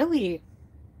 Really?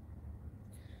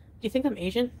 Do you think I'm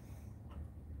Asian?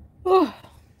 Oh.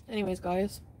 Anyways,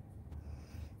 guys.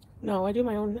 No, I do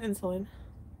my own insulin.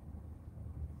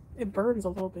 It burns a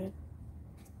little bit.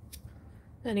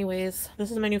 Anyways,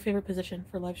 this is my new favorite position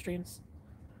for live streams.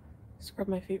 Scrub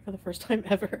my feet for the first time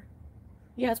ever.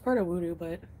 Yeah, it's part of voodoo,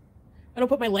 but I don't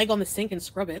put my leg on the sink and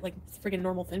scrub it like freaking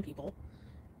normal thin people.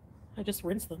 I just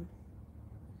rinse them.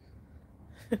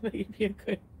 I bet you'd be a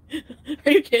good...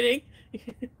 Are you kidding?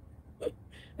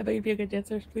 I bet you'd be a good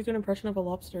dancer. Please do an impression of a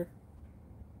lobster.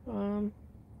 How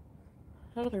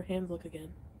do their hands look again?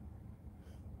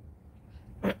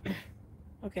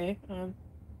 Okay, no,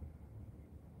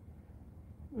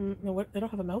 what? They don't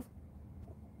have a mouth?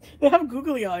 They have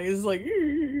googly eyes, like...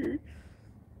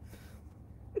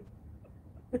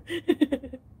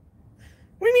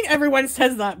 What do you mean everyone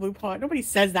says that, Blue Pot? Nobody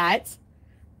says that.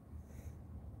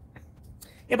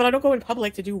 Yeah, but I don't go in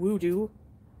public to do woo-doo.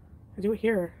 I do it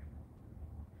here.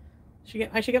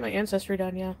 I should get my ancestry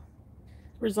done, yeah.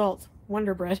 Result.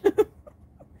 Wonder Bread.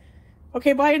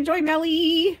 Okay, bye. Enjoy,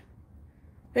 Melly!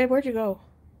 Babe, where'd you go?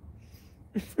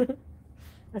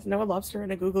 There's no lobster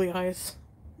and a googly eyes.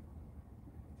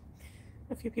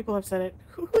 A few people have said it.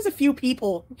 Who's a few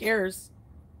people? Who cares?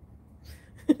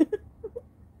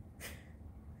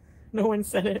 No one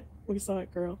said it. We saw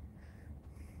it, girl.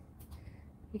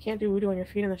 You can't do voodoo on your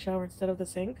feet in the shower instead of the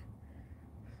sink?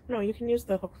 No, you can use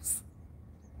the hose.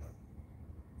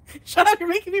 Shut up, you're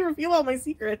making me reveal all my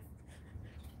secrets.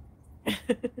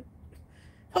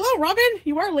 Hello, Robin!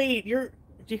 You are late. Did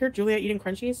you hear Julia eating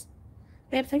crunchies?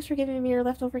 Babe, thanks for giving me your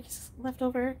leftovers.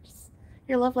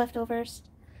 Your love leftovers.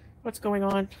 What's going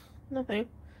on? Nothing.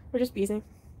 We're just beezing.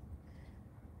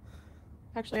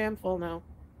 Actually, I am full now.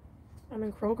 I'm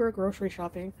in Kroger grocery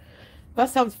shopping. That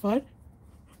sounds fun.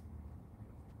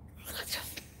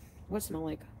 What smell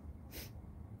like?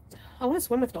 I want to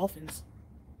swim with dolphins.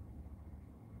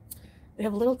 They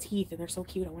have little teeth and they're so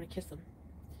cute. I want to kiss them.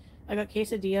 I got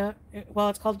quesadilla. Well,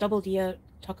 it's called Double Dia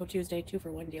Taco Tuesday,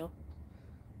 2-for-1 deal.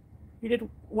 You did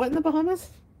what in the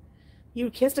Bahamas? You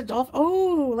kissed a dolphin?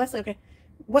 Oh, Leslie, okay.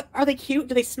 What, are they cute?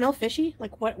 Do they smell fishy?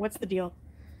 Like, what's the deal?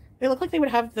 They look like they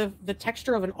would have the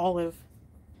texture of an olive.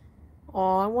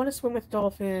 Aw, I want to swim with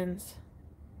dolphins.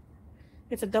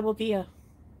 It's a Double Dia.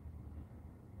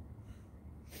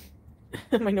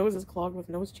 My nose is clogged with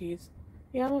nose cheese.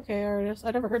 Yeah, I'm okay, artist.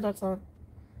 I never heard that song.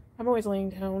 I'm always laying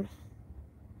down.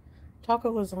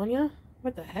 Taco lasagna?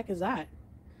 What the heck is that?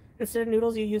 Instead of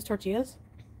noodles, you use tortillas?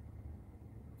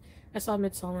 I saw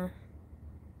Midsummer.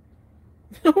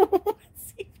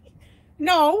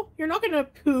 No, you're not gonna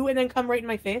poo and then come right in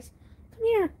my face. Come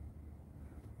here.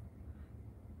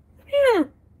 Come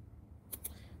here.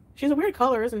 She's a weird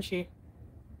color, isn't she?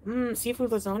 Seafood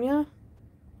lasagna?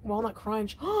 Walnut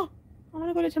crunch. Oh, I want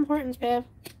to go to Tim Hortons, babe.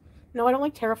 No, I don't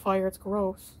like Terrifier. It's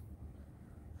gross.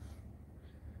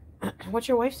 What's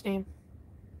your wife's name?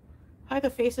 Hi, the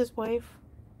Face's wife.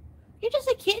 You're just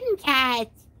a kitten cat.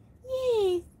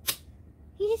 Yes.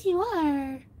 Yes, you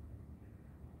are.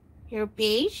 You're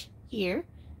beige here.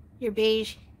 You're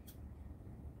beige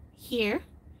here.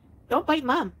 Don't bite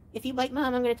Mom. If you bite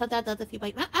Mom, I'm going to tell Dad if you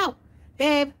bite Mom. Ow!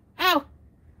 Babe! Ow!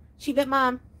 She bit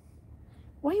Mom.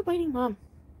 Why are you biting Mom?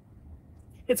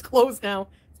 It's closed now.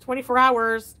 It's 24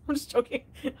 hours. I'm just joking.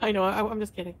 I know. I'm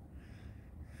just kidding.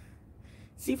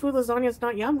 Seafood lasagna is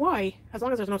not yum? Why? As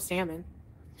long as there's no salmon.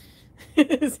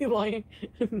 Is he lying?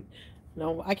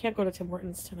 No, I can't go to Tim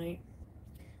Hortons tonight.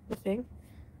 The thing?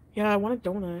 Yeah, I want a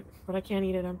donut, but I can't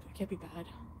eat it. I can't be bad.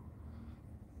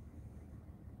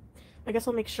 I guess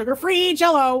I'll make sugar-free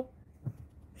Jell-O.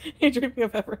 Hey, drinking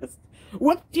of Everest.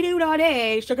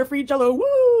 Whoop-de-doo-da-day. Sugar-free Jell-O.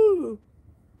 Woo!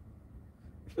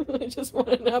 I just want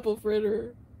an apple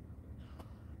fritter.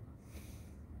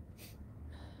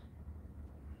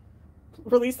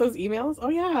 Release those emails? Oh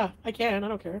yeah, I can. I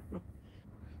don't care. No.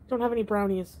 Don't have any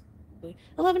brownies.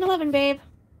 11/11, babe.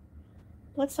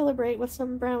 Let's celebrate with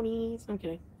some brownies. I'm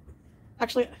kidding.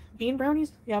 Actually, bean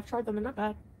brownies? Yeah, I've tried them. They're not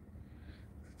bad.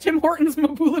 Tim Hortons,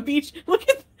 Mabula Beach. Look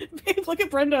at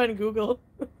Brenda on Google.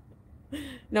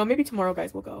 No, maybe tomorrow,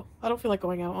 guys, we'll go. I don't feel like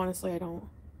going out. Honestly, I don't.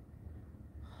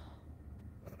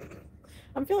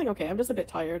 I'm feeling okay. I'm just a bit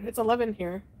tired. It's 11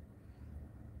 here.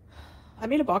 I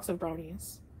made a box of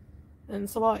brownies. And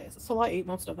Salah ate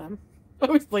most of them. I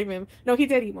always blame him. No, he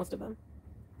did eat most of them.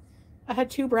 I had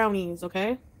 2 brownies,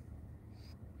 okay?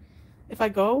 If I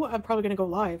go, I'm probably going to go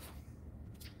live.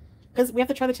 Because we have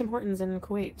to try the Tim Hortons in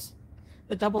Kuwait.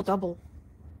 The double.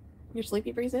 You're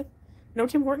sleepy, Breezy? No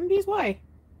Tim Hortons? Why?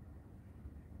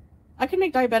 I can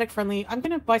make diabetic friendly. I'm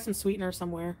going to buy some sweetener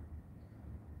somewhere.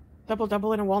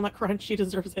 Double and a walnut crunch. She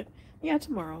deserves it. Yeah,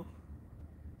 tomorrow.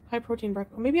 High protein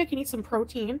breakfast. Maybe I can eat some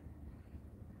protein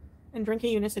and drink a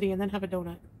Unicity and then have a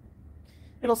donut.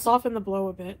 It'll soften the blow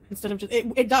a bit instead of just...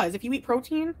 It does. If you eat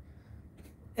protein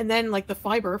and then, like, the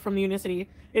fiber from the Unicity,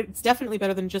 it's definitely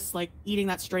better than just, like, eating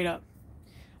that straight up.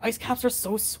 Ice caps are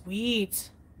so sweet.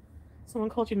 Someone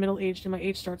called you middle-aged and my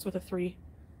age starts with a 3.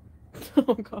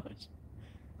 Oh, gosh.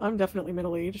 I'm definitely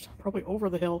middle-aged. Probably over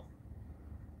the hill.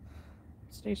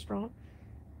 Stay strong.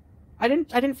 I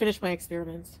didn't finish my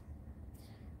experiments.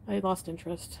 I lost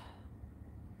interest.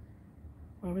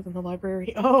 I was in the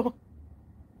library. Oh!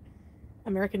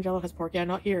 American Jello has pork. Yeah,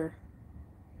 not here.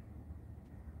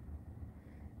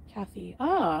 Kathy.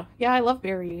 Ah, yeah, I love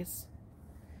berries.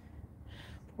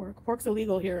 Pork. Pork's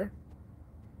illegal here.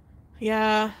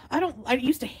 Yeah, I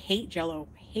used to hate Jello.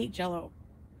 Hate Jello.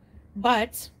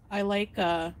 But I like,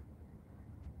 I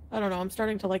don't know, I'm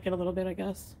starting to like it a little bit, I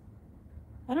guess.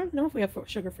 I don't know if we have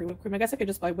sugar-free whipped cream. I guess I could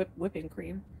just buy whipping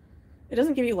cream. It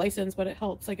doesn't give you license, but it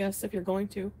helps, I guess, if you're going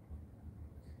to.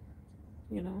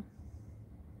 You know.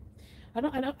 I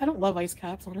don't love ice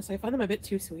caps, honestly. I find them a bit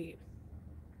too sweet.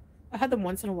 I had them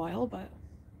once in a while, but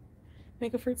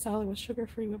make a fruit salad with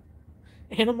sugar-free with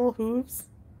animal hooves.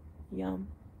 Yum.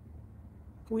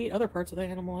 We eat other parts of the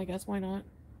animal, I guess. Why not?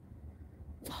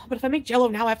 But if I make Jello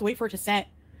now, I have to wait for it to set.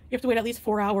 You have to wait at least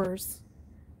 4 hours.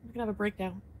 I'm gonna have a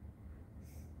breakdown.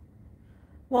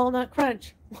 Walnut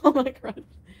crunch. Walnut crunch.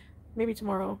 Maybe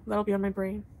tomorrow. That'll be on my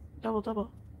brain.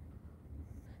 Double.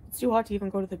 It's too hot to even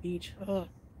go to the beach. Ugh.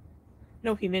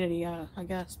 No humidity, yeah, I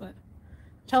guess, but...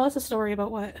 Tell us a story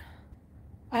about what?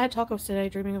 I had tacos today,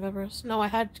 dreaming of Everest. No, I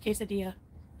had quesadilla.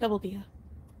 Double dia.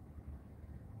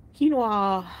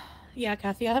 Quinoa. Yeah,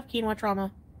 Kathy, I have quinoa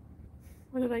trauma.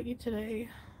 What did I eat today?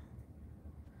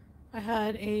 I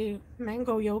had a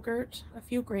mango yogurt, a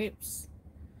few grapes,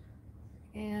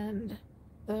 and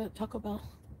the Taco Bell.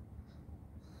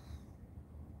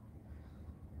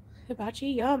 Hibachi?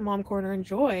 Yum, Mom Corner,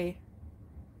 enjoy.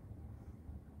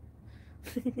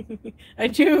 I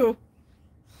do.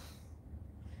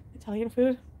 Italian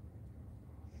food.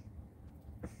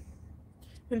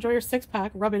 Enjoy your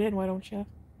 6-pack. Rub it in, why don't you?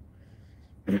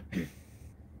 Did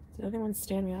anyone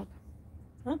stand me up?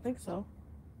 I don't think so.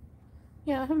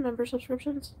 Yeah, I have member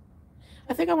subscriptions.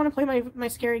 I think I want to play my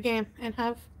scary game and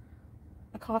have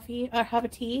a coffee, or have a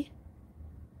tea,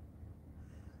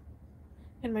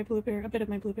 and my blueberry, a bit of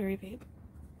my blueberry vape.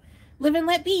 Live and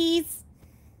let bees.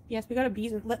 Yes, we got a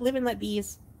bees. Live and let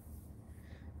bees.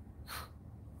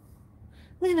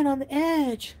 Living on the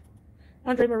edge.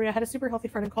 Andre Maria had a super healthy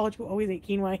friend in college who always ate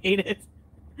quinoa. I hate it.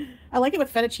 I like it with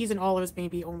feta cheese and olives,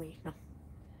 maybe only. No.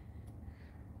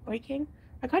 Biking?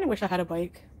 I kind of wish I had a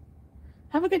bike.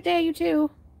 Have a good day, you too,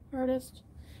 artist.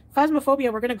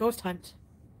 Phasmophobia, we're gonna ghost hunt.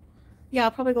 Yeah,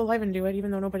 I'll probably go live and do it,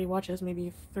 even though nobody watches,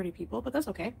 maybe 30 people, but that's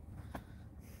okay.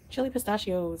 Chili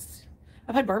pistachios.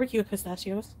 I've had barbecue with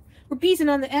pistachios. We're beezing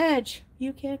on the edge.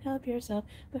 You can't help yourself,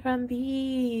 but I'm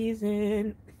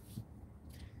beezing.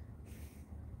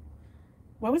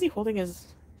 Why was he holding his...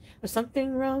 There's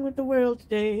something wrong with the world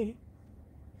today.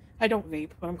 I don't vape,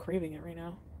 but I'm craving it right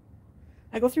now.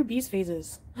 I go through bees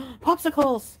phases.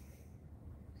 Popsicles!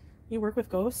 You work with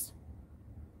ghosts?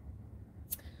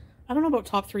 I don't know about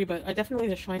top 3, but definitely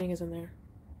The Shining is in there.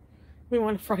 We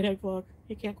want a fried egg vlog.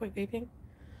 You can't quit vaping?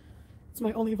 It's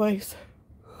my only vice.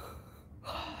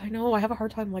 I know, I have a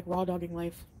hard time like raw dogging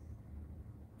life.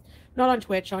 Not on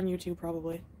Twitch, on YouTube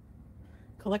probably.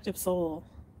 Collective Soul.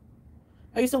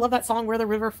 I used to love that song, Where the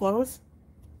River Flows.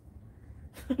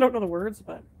 I don't know the words,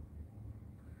 but...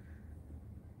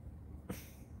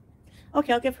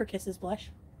 Okay, I'll give her kisses,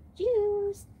 Blush.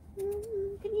 Juice!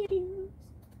 Come here, Juice.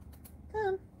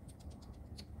 Come.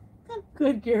 Come.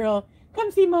 Good girl. Come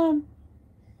see Mom.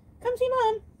 Come see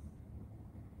Mom.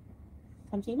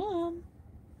 Come see Mom.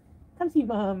 Come see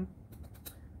Mom.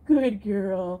 Good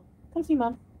girl. Come see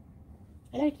Mom.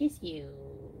 I gotta kiss you.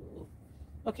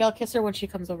 Okay, I'll kiss her when she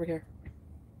comes over here.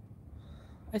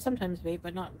 I sometimes vape,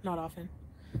 but not often.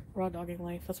 Raw dogging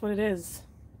life. That's what it is.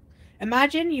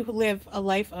 Imagine you live a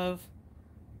life of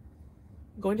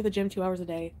going to the gym 2 hours a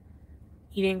day,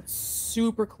 eating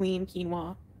super clean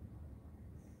quinoa,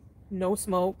 no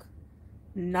smoke,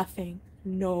 nothing,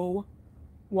 no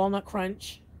walnut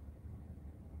crunch.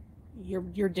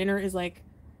 Your dinner is like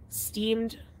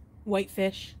steamed white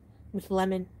fish with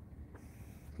lemon.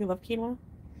 You love quinoa?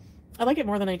 I like it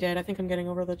more than I did. I think I'm getting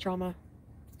over the trauma.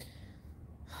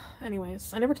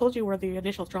 Anyways, I never told you where the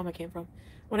initial trauma came from.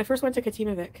 When I first went to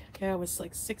Katimavik, okay, I was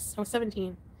like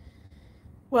 17.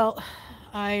 Well,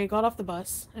 I got off the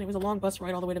bus, and it was a long bus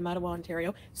ride all the way to Mattawa,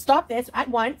 Ontario. Stop this at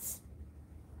once!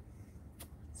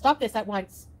 Stop this at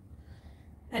once!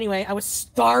 Anyway, I was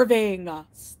starving!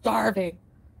 Starving!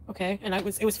 Okay, and it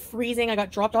was freezing. I got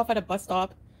dropped off at a bus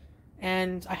stop,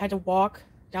 and I had to walk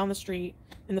down the street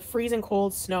in the freezing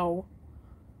cold snow.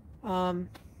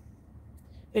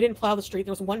 They didn't plow the street.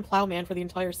 There was one plowman for the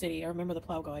entire city. I remember the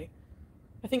plow guy.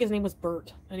 I think his name was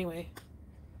Bert. Anyway.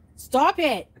 Stop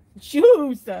it!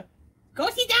 Shoes! Go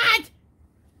see Dad!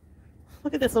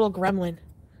 Look at this little gremlin.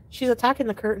 She's attacking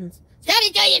the curtains. Stop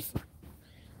it, Julius!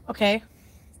 Okay.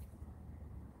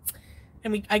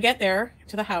 And I get there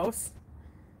to the house,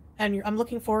 and I'm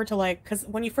looking forward to like, because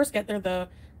when you first get there,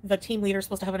 the team leader's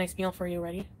supposed to have a nice meal for you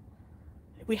ready.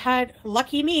 We had,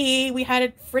 lucky me, we had a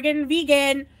friggin'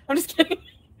 vegan. I'm just kidding.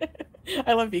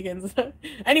 I love vegans.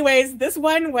 Anyways, this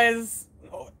one was,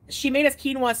 she made us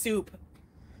quinoa soup.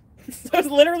 So it was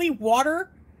literally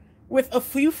water with a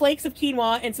few flakes of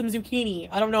quinoa and some zucchini.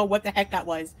 I don't know what the heck that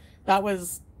was. That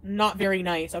was not very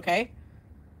nice, okay?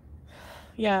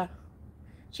 Yeah.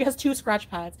 She has 2 scratch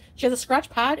pads. She has a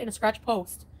scratch pad and a scratch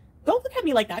post. Don't look at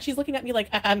me like that. She's looking at me like,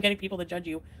 I'm getting people to judge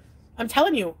you. I'm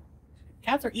telling you.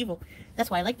 Cats are evil. That's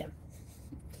why I like them.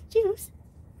 Juice.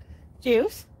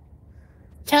 Juice.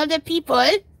 Tell the people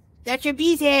that you're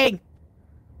beezing.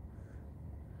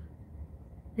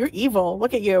 You're evil.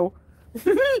 Look at you.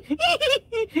 And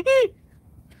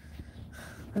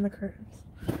the curtains.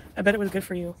 I bet it was good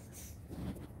for you.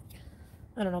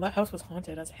 I don't know. That house was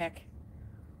haunted as heck.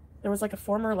 There was like a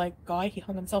former like guy. He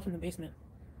hung himself in the basement.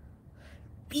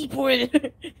 People.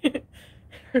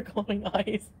 Her glowing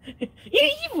eyes.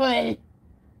 You're evil.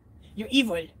 You're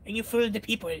evil, and you fooled the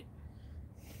people.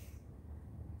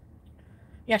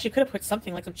 Yeah, she could have put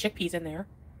something like some chickpeas in there.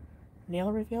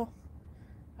 Nail reveal?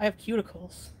 I have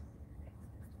cuticles.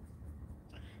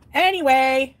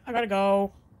 Anyway, I gotta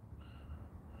go.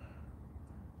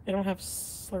 They don't have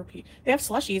Slurpee. They have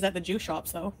slushies at the juice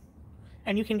shops, though.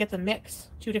 And you can get the mix.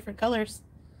 2 different colors.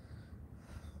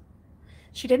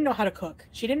 She didn't know how to cook.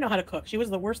 She didn't know how to cook. She was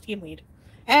the worst team lead.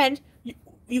 And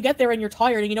you get there and you're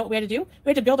tired, and you know what we had to do? We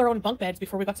had to build our own bunk beds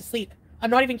before we got to sleep. I'm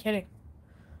not even kidding.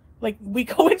 Like, we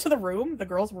go into the room, the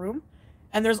girls' room,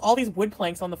 and there's all these wood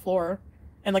planks on the floor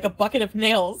and like a bucket of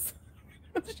nails.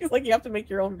 She's like, you have to make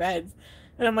your own beds.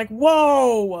 And I'm like,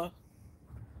 whoa!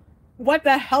 What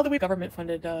the hell did we...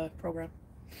 Government-funded program.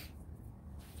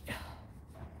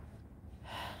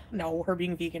 No, her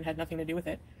being vegan had nothing to do with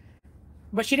it.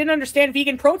 But she didn't understand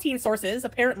vegan protein sources,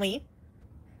 apparently.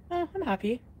 I'm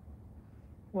happy.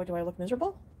 What, do I look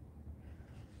miserable?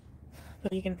 The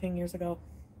vegan thing years ago.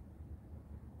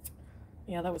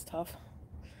 Yeah, that was tough.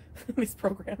 These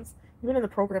programs. Even in the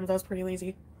programs, I was pretty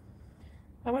lazy.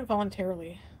 I went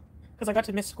voluntarily. Because I got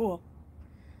to miss school.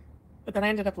 But then I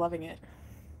ended up loving it.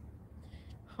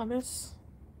 Hummus.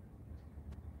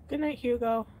 Good night,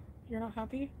 Hugo. You're not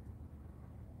happy?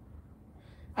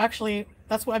 Actually,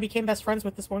 that's why I became best friends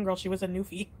with this one girl. She was a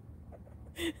newfie.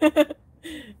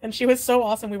 And she was so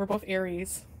awesome. We were both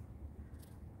Aries.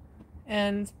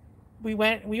 And we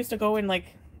used to go and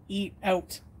like eat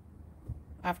out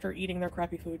after eating their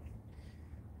crappy food.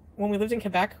 When we lived in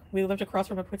Quebec, we lived across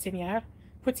from a poutinière.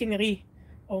 Poutine riz.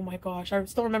 Oh my gosh, I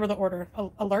still remember the order.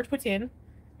 A large poutine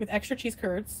with extra cheese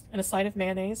curds and a side of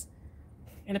mayonnaise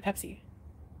and a Pepsi.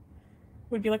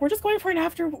 We'd be like, we're just going for an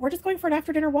after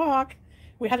dinner walk.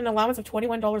 We had an allowance of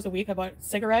 $21 a week. I bought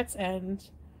cigarettes and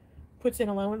puts in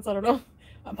allowance. I don't know.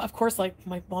 Of course, like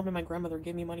my mom and my grandmother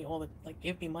gave me money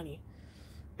gave me money.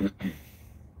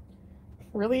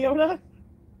 Really, Yoda?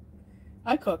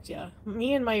 I cooked, yeah.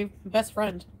 Me and my best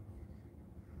friend.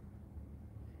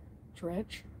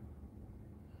 Dredge.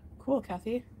 Cool,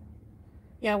 Kathy.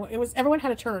 Yeah, it was, everyone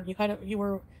had a turn. You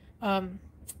were,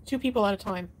 2 people at a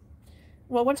time.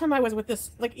 Well, one time I was with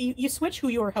this, like, you switch who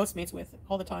you were housemates with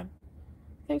all the time.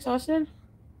 Thanks, Austin.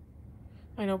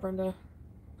 I know, Brenda.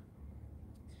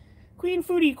 Queen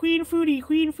Foodie, Queen Foodie,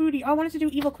 Queen Foodie. I wanted to do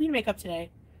Evil Queen makeup today.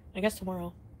 I guess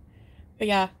tomorrow. But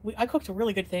yeah, I cooked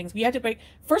really good things. We had to bake,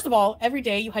 first of all, every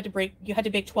day you had to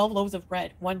bake 12 loaves of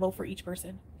bread. 1 loaf for each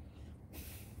person.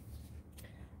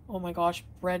 Oh my gosh,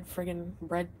 bread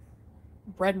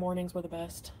mornings were the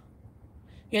best.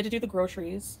 You had to do the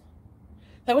groceries.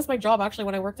 That was my job, actually,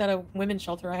 when I worked at a women's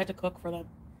shelter. I had to cook for them.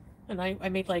 And I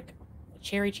made, like,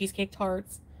 cherry cheesecake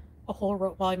tarts,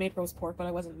 well, I made roast pork, but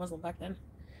I wasn't Muslim back then.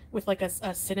 With, like,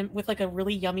 with, like, a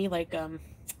really yummy, like, I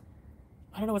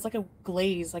don't know, it's like a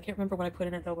glaze. I can't remember what I put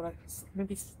in it, though, but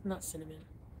maybe not cinnamon.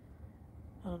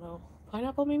 I don't know.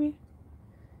 Pineapple, maybe?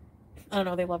 I don't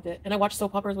know, they loved it. And I watched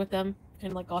soap operas with them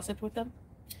and, like, gossiped with them.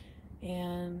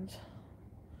 And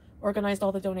organized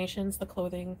all the donations, the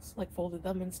clothing, like, folded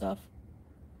them and stuff.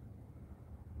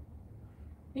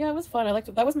 Yeah, it was fun. I liked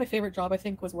it. That was my favorite job, I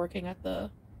think, was working at the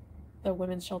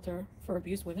women's shelter for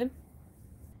abused women.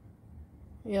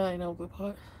 Yeah, I know, Blue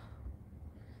Pot.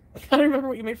 I can't remember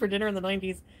what you made for dinner in the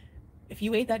 90s. If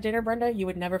you ate that dinner, Brenda, you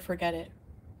would never forget it.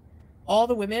 All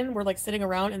the women were, like, sitting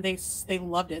around, and they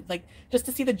loved it. Like, just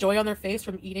to see the joy on their face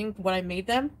from eating what I made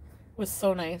them was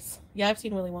so nice. Yeah, I've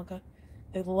seen Willy Wonka.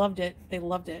 They loved it. They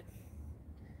loved it.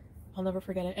 I'll never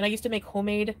forget it. And I used to make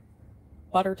homemade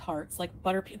butter tarts, like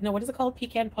what is it called?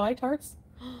 Pecan pie tarts?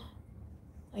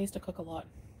 I used to cook a lot.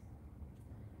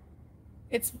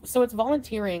 It's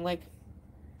volunteering, like,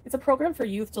 it's a program for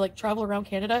youth to, like, travel around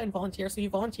Canada and volunteer. So you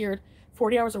volunteered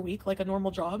 40 hours a week, like a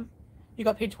normal job. You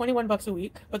got paid $21 a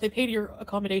week, but they paid your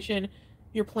accommodation,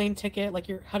 your plane ticket, like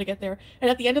how to get there.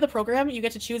 And at the end of the program, you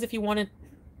get to choose if you wanted,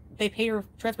 they pay your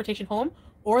transportation home,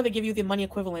 or they give you the money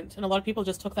equivalent. And a lot of people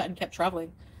just took that and kept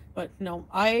traveling. But no,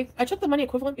 I took the money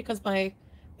equivalent because my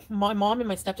mom and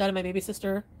my stepdad and my baby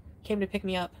sister came to pick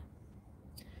me up.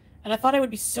 And I thought I would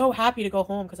be so happy to go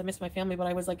home because I missed my family, but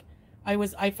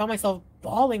I found myself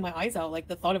bawling my eyes out, like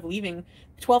the thought of leaving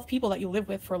 12 people that you live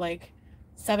with for like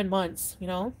 7 months, you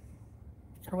know?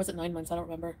 Or was it 9 months? I don't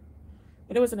remember.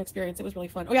 But it was an experience. It was really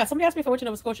fun. Oh yeah, somebody asked me if I went to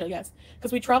Nova Scotia. Yes,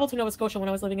 because we traveled to Nova Scotia when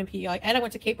I was living in PEI, and I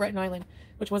went to Cape Breton Island,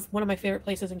 which was one of my favorite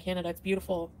places in Canada. It's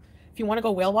beautiful. If you want to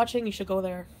go whale watching, you should go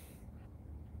there.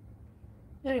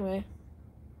 Anyway,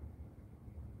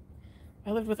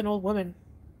 I lived with an old woman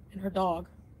and her dog.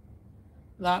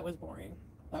 That was boring.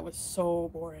 That was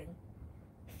so boring.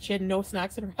 She had no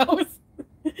snacks in her house.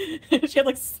 She had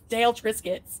like stale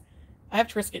Triscuits. I have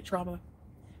Triscuit trauma.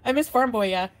 I miss Farm Boy,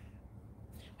 yeah.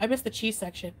 I miss the cheese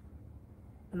section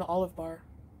and the olive bar.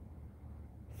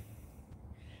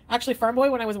 Actually, Farm Boy,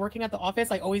 when I was working at the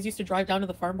office, I always used to drive down to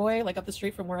the Farm Boy, like up the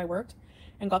street from where I worked,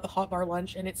 and got the hot bar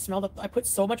lunch, and it smelled I put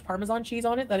so much Parmesan cheese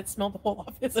on it that it smelled the whole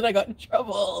office, and I got in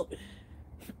trouble.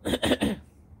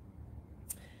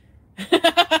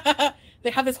 They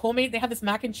have this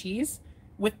mac and cheese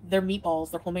with their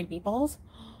meatballs, their homemade meatballs.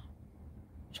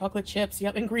 Chocolate chips,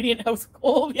 yep, ingredient house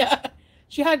cold, yeah.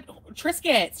 She had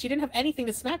Triscuits. She didn't have anything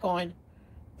to snack on.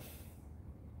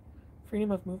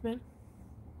 Freedom of movement?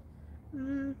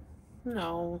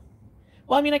 No.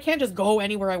 Well, I mean, I can't just go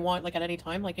anywhere I want, like, at any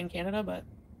time, like in Canada, but,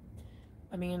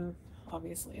 I mean,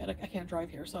 obviously, I can't drive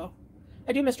here, so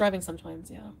I do miss driving sometimes,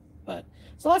 yeah. But,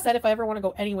 so I said if I ever want to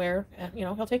go anywhere, you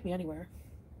know, he'll take me anywhere.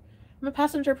 I'm a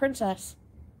passenger princess.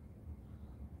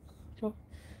 Cool.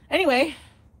 Anyway,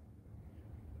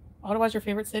 Ottawa's your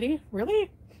favorite city? Really?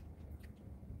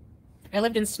 I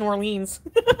lived in Snorleans.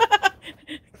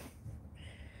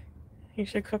 You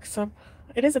should cook some.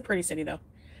 It is a pretty city, though.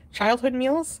 Childhood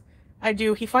meals? I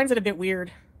do. He finds it a bit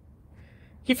weird.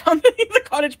 He found the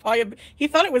cottage pie. He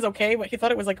thought it was okay, but he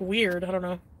thought it was, like, weird. I don't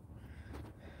know.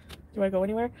 Do I go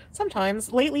anywhere?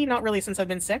 Sometimes. Lately, not really since I've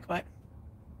been sick, but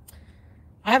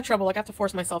I have trouble. Like, I have to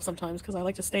force myself sometimes because I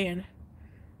like to stay in.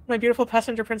 My beautiful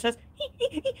passenger princess.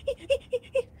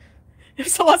 If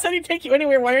Salah said he'd take you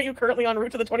anywhere, why aren't you currently en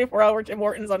route to the 24-hour Tim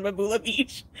Hortons on Mabula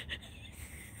Beach?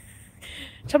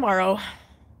 Tomorrow.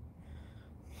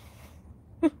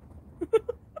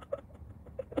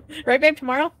 Right, babe?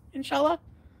 Tomorrow, inshallah?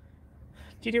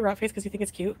 Do you do rat face because you think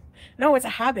it's cute? No, it's a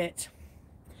habit.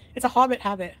 It's a hobbit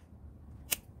habit.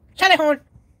 Chalehorn!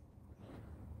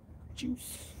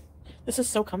 Juice. This is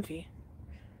so comfy.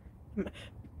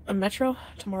 A Metro?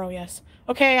 Tomorrow, yes.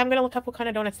 Okay, I'm gonna look up what kind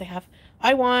of donuts they have.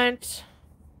 I want...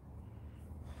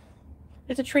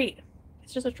 It's a treat.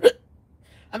 It's just a treat.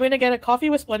 I'm gonna get a coffee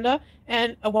with Splenda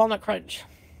and a walnut crunch.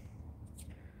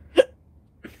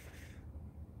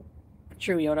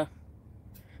 True, Yoda.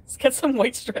 Let's get some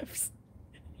white strips.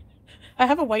 I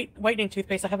have a whitening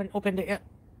toothpaste. I haven't opened it yet.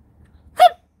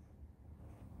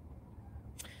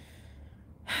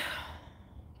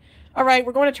 All right,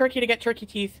 we're going to Turkey to get turkey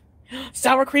teeth.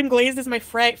 Sour cream glazed is my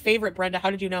favorite, Brenda. How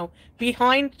did you know?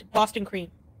 Behind Boston cream.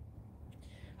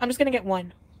 I'm just going to get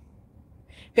one.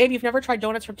 Babe, you've never tried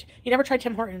donuts from... You never tried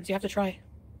Tim Hortons. You have to try.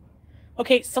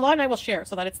 Okay, Salah and I will share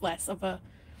so that it's less of a...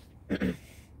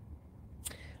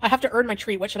 I have to earn my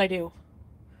treat. What should I do?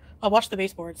 I'll wash the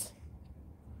baseboards.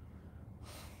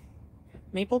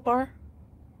 Maple bar?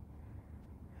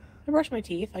 I brush my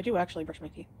teeth. I do actually brush my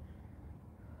teeth.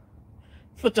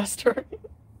 The duster.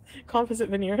 Composite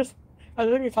veneers. I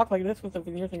think you talk like this with the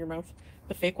veneers in your mouth.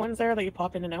 The fake ones there that you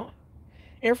pop in and out.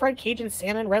 Air fried Cajun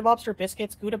salmon, red lobster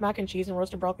biscuits, Gouda mac and cheese, and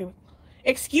roasted broccoli.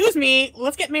 Excuse me!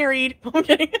 Let's get married! I'm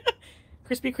kidding.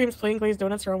 Krispy Kreme's plain glazed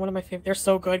donuts are one of my favorites. They're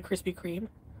so good, Krispy Kreme.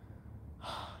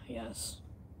 Yes.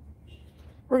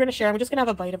 We're gonna share. I'm just gonna have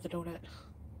a bite of the donut.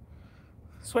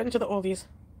 Sweat into the oldies.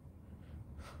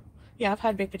 Yeah, I've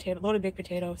had loaded baked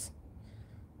potatoes.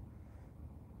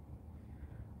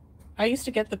 I used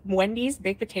to get the Wendy's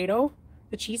baked potato,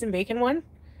 the cheese and bacon one,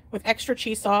 with extra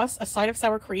cheese sauce, a side of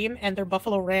sour cream, and their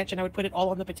buffalo ranch, and I would put it all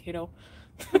on the potato.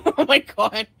 Oh my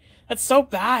god. That's so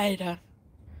bad.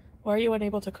 Why are you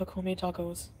unable to cook homemade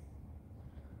tacos?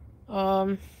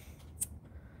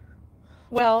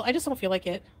 Well, I just don't feel like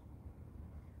it.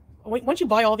 Once you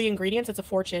buy all the ingredients, it's a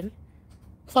fortune.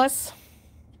 Plus,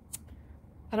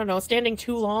 I don't know, standing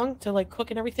too long to like cook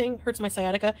and everything hurts my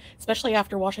sciatica, especially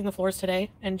after washing the floors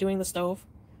today and doing the stove.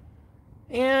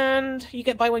 And you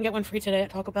get buy one, get one free today at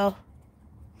Taco Bell.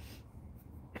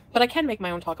 But I can make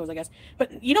my own tacos, I guess.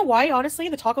 But you know why, honestly?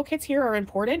 The taco kits here are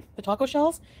imported, the taco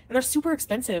shells, and they're super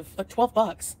expensive, like 12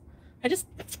 bucks.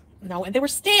 No, and they were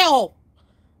stale!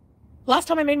 Last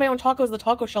time I made my own tacos, the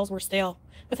taco shells were stale.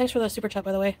 But thanks for the super chat,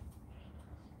 by the way.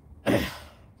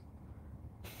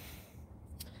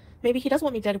 Maybe he does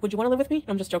want me dead. Would you want to live with me?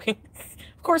 I'm just joking.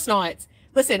 Of course not.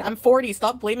 Listen, I'm 40.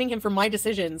 Stop blaming him for my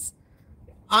decisions.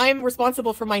 I'm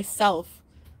responsible for myself.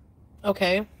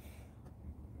 Okay?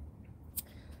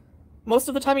 Most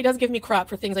of the time he does give me crap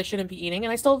for things I shouldn't be eating,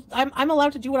 and I'm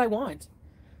allowed to do what I want.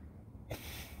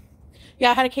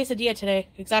 Yeah, I had a quesadilla today.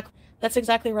 Exactly. That's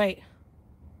exactly right.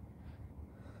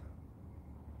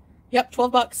 Yep,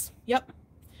 12 bucks. Yep.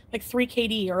 Like 3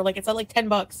 KD, or like, it's at like 10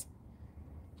 bucks.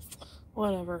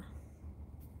 Whatever.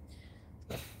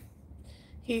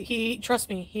 He trust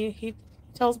me, he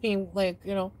tells me, like,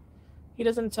 you know, he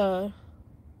doesn't,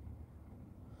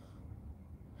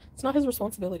 it's not his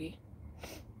responsibility.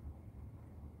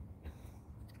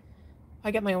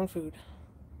 I get my own food.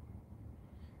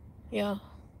 Yeah.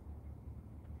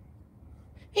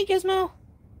 Hey, Gizmo!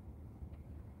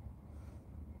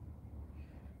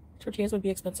 Tortillas would be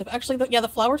expensive. Actually, the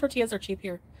flour tortillas are cheap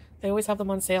here. They always have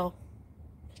them on sale.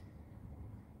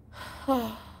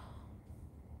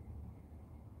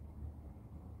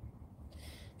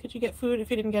 Could you get food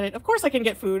if you didn't get it? Of course I can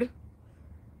get food.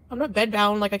 I'm not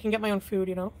bedbound, like I can get my own food,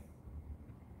 you know?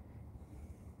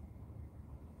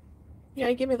 Yeah,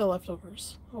 he gave me the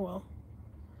leftovers. Oh well.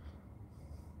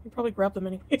 You probably grab them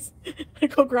anyways. I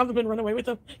go grab them and run away with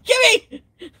them. Gimme!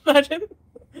 Imagine.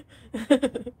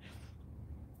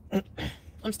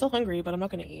 I'm still hungry, but I'm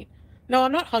not gonna eat. No,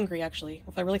 I'm not hungry, actually.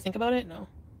 If I really think about it, no.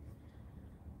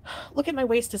 Look at my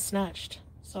waist is snatched,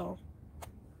 so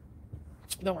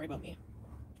don't worry about me.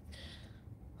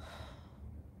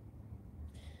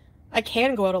 I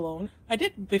can go out alone. I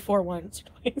did before once or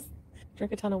twice.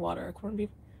 Drink a ton of water. Corned beef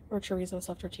or chorizo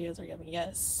soft tortillas are yummy.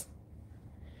 Yes.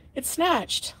 It's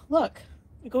snatched. Look.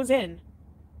 It goes in.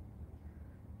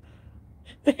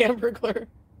 The Hamburglar.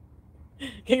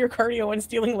 Get your cardio on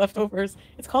stealing leftovers.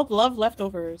 It's called Love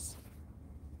Leftovers.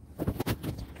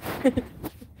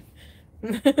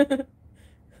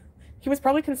 He was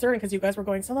probably concerned because you guys were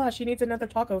going, Salah, she needs another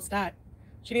taco stat.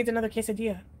 She needs another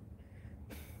quesadilla.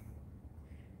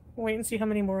 Wait and see how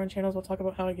many more on channels will talk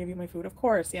about how I gave you my food. Of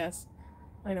course, yes.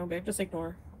 I know, babe. Just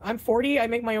ignore. I'm 40. I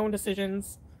make my own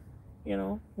decisions. You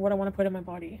know, what I want to put in my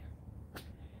body.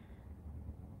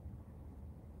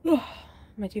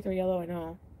 My teeth are yellow, I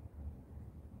know.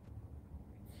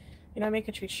 You know, I make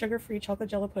a treat. Sugar-free chocolate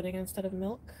jello pudding instead of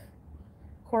milk.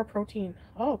 Core protein.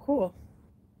 Oh, cool.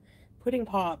 Pudding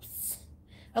pops.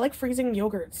 I like freezing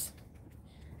yogurts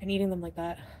and eating them like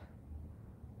that.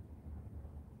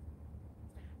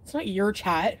 It's not your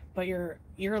chat, but you're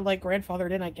like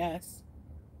grandfathered in, I guess.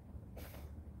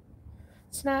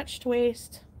 Snatched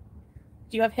waist.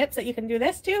 Do you have hips that you can do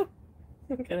this to?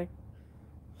 I'm kidding.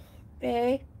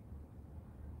 Bae.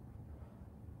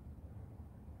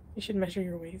 You should measure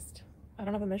your waist. I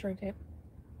don't have a measuring tape.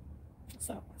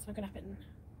 So, it's not gonna happen.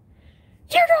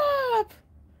 Teardrop!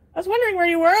 I was wondering where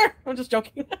you were. I'm just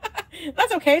joking.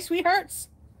 That's okay, sweethearts.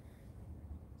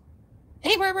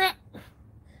 Hey, Barbara.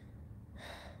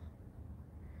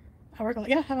 Hourglass.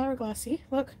 Yeah, have hourglass. See?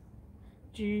 Look.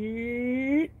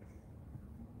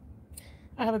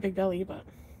 I have a big belly, but...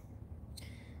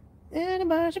 And a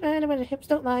bunch of hips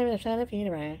don't lie when I'm trying to feed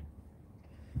around.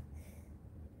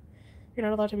 You're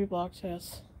not allowed to be blocked,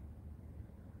 yes.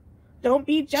 Don't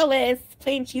be jealous.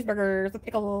 Plain cheeseburgers with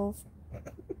pickles.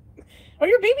 Oh,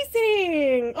 you're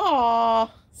babysitting!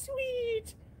 Aw,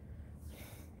 sweet.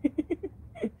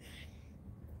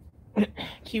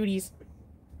 Cuties.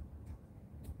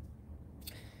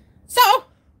 So,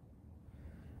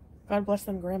 God bless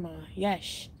them, Grandma.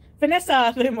 Yes.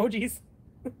 Vanessa, the emojis.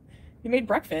 You made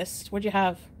breakfast. What'd you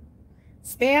have?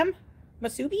 Spam?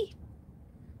 Masubi?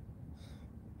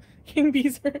 King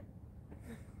Beezer.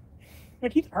 My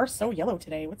teeth are so yellow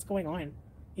today. What's going on?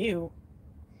 Ew.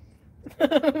 I'm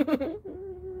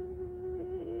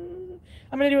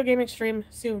gonna do a gaming stream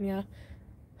soon, yeah.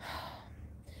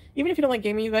 Even if you don't like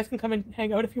gaming, you guys can come and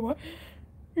hang out if you want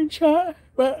and chat.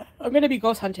 But I'm gonna be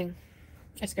ghost hunting.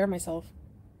 I scared myself.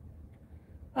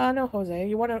 No, Jose.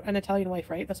 You want an Italian wife,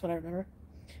 right? That's what I remember.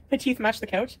 My teeth match the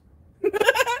couch.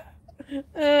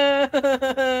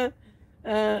 I'm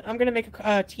gonna make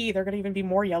a tea. They're gonna even be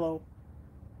more yellow.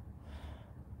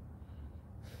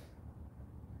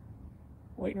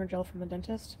 Whitener gel from the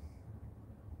dentist.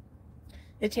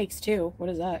 It takes two. What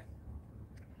is that?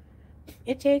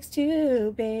 It takes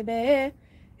two, baby.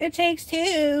 It takes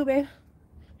two, baby.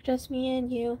 Just me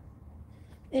and you.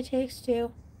 It takes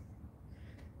two.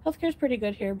 Healthcare's pretty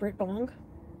good here, Brit Bong.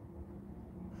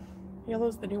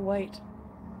 Yellow's the new white.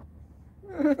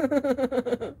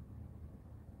 I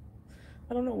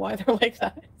don't know why they're like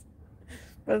that,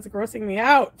 but it's grossing me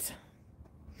out.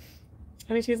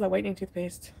 I need to use that whitening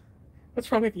toothpaste. What's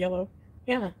wrong with yellow?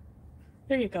 Yeah,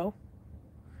 there you go.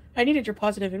 I needed your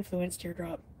positive influence,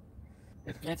 Teardrop.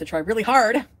 I have to try really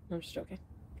hard. No, I'm just joking.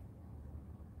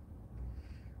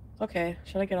 Okay,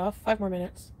 should I get off? 5 more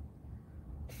minutes.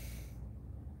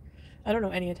 I don't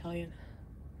know any Italian.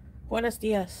 Buenos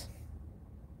dias.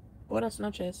 Buenas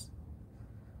noches.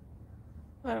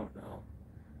 I don't know.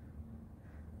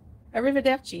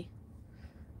 Arrivederci.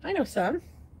 I know some.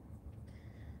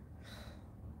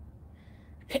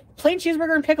 Plain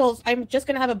cheeseburger and pickles. I'm just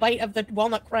going to have a bite of the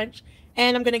walnut crunch.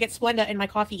 And I'm going to get Splenda in my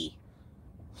coffee.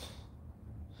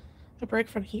 A break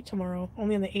from heat tomorrow.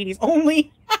 Only in the 80s.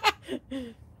 Only?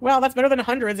 Wow, that's better than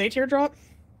hundreds, eh, Teardrop?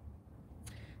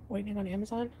 Whitening on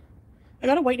Amazon. I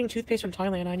got a whitening toothpaste from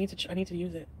Thailand. I need to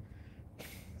use it.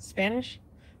 Spanish?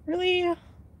 Really? I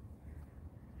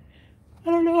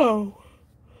don't know.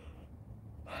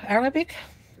 Arabic?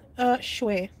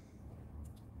 Shwe.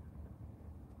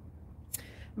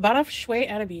 Baraf Shwe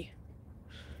Arabi.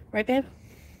 Right, babe?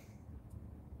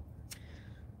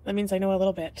 That means I know a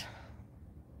little bit.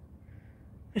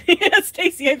 Yeah,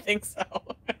 Stacy, I think so.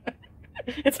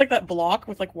 It's like that block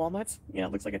with like walnuts. Yeah,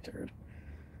 it looks like a turd.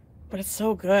 But it's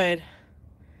so good.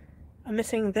 I'm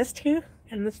missing this tooth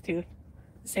and this tooth.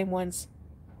 The same ones.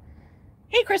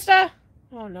 Hey, Krista!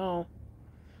 Oh, no.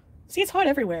 See, it's hot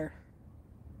everywhere.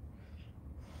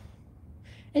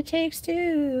 It takes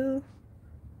two.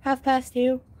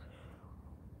 2:30.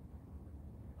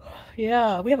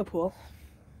 Yeah, we have a pool.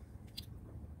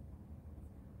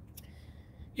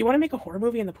 Do you want to make a horror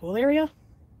movie in the pool area?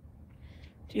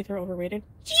 Teeth are overrated.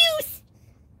 Juice!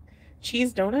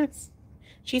 Cheese donuts?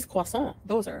 Cheese croissant.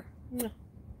 Those are.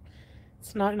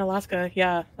 It's not in Alaska.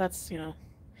 Yeah, that's, you know.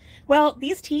 Well,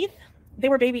 these teeth, they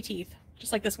were baby teeth.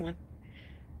 Just like this one.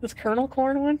 This kernel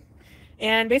corn one.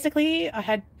 And basically, I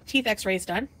had teeth x-rays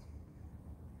done.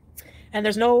 And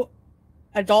there's no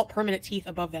adult permanent teeth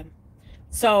above them.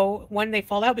 So when they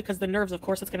fall out, because the nerves, of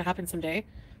course, it's going to happen someday.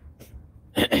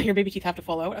 Your baby teeth have to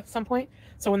fall out at some point.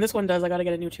 So when this one does, I got to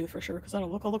get a new tooth for sure, because I'll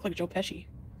look like Joe Pesci.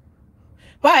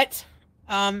 But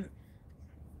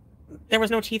there was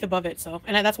no teeth above it, so,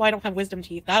 and that's why I don't have wisdom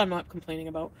teeth. That I'm not complaining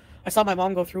about. I saw my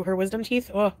mom go through her wisdom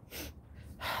teeth. Oh,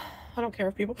 I don't care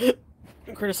if people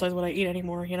criticize what I eat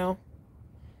anymore, you know.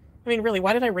 I mean, really,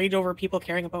 why did I rage over people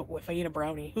caring about if I eat a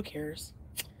brownie? Who cares?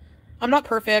 I'm not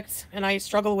perfect, and I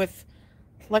struggle with,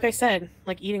 like I said,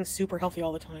 like eating super healthy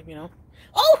all the time, you know?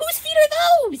 Oh, whose feet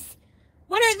are those?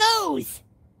 What are those?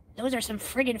 Those are some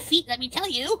friggin' feet, let me tell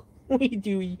you. What do you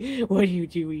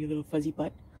do, you little fuzzy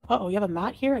butt? Uh-oh, you have a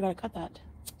mat here? I gotta cut that.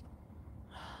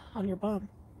 On your bum.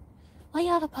 Why you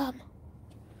have a bum?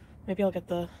 Maybe I'll get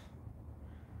the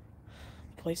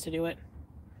place to do it.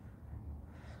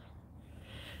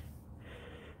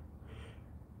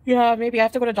 Yeah, maybe I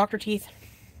have to go to Dr. Teeth.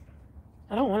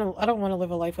 I don't want to live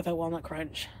a life without walnut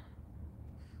crunch.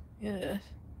 Yeah.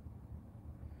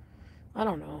 I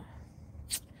don't know.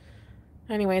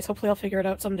 Anyways, hopefully I'll figure it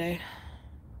out someday.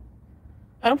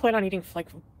 I don't plan on eating like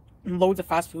loads of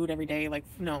fast food every day. Like,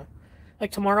 no.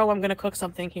 Like tomorrow I'm gonna cook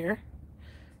something here.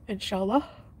 Inshallah.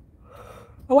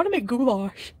 I want to make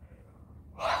goulash.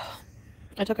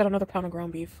 I took out another pound of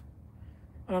ground beef.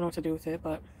 I don't know what to do with it,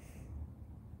 but...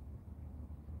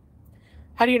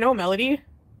 How do you know, Melody?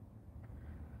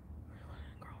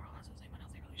 Girl has the same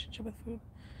unhealthy relationship with food.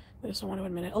 I just don't want to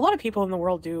admit it. A lot of people in the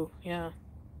world do, yeah.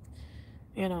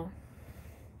 You know.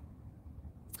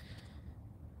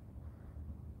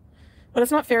 But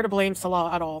it's not fair to blame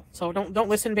Salah at all. So don't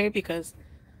listen, babe, because,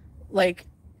 like,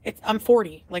 I'm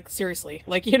 40. Like, seriously.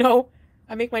 Like, you know,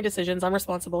 I make my decisions. I'm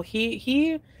responsible.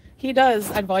 He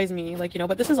does advise me, like, you know,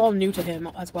 but this is all new to him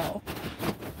as well.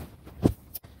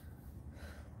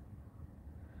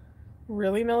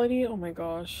 Really, Melody? Oh my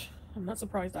gosh. I'm not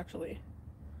surprised, actually.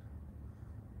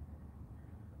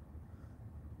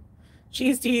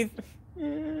 Cheese teeth.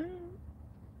 I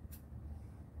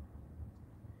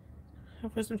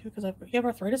have wisdom tooth because you have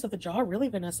arthritis of the jaw? Really,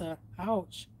 Vanessa?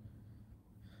 Ouch.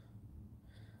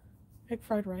 Egg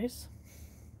fried rice?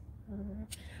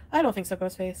 I don't think so,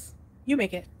 Ghostface. You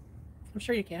make it. I'm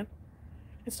sure you can.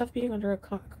 It's tough being under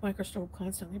a microscope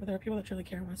constantly, but there are people that truly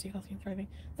care and want to see healthy and thriving.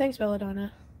 Thanks,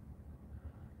 Belladonna.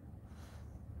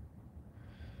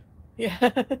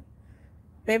 Yeah.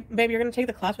 Babe, you're gonna take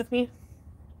the class with me?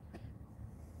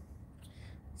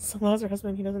 Salah's her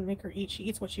husband. He doesn't make her eat. She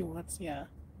eats what she wants. Yeah.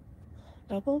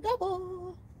 Double,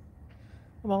 double.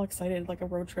 I'm all excited, like a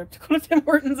road trip to go to Tim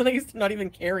Hortons, and I used to not even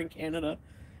care in Canada.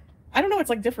 I don't know, it's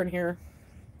like different here.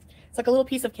 It's like a little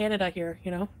piece of Canada here,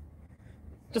 you know?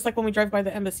 Just like when we drive by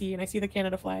the embassy and I see the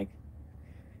Canada flag.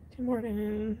 Tim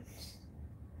Hortons.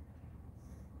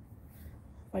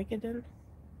 Vicodin?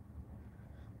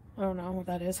 I don't know what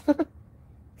that is.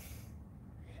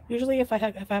 Usually if I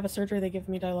have a surgery, they give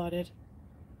me Dilaudid.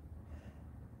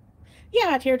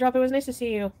 Yeah, Teardrop, it was nice to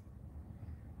see you.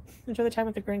 Enjoy the time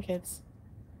with the grandkids.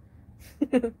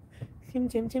 Tim.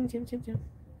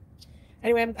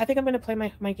 Anyway, I think I'm going to play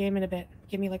my game in a bit.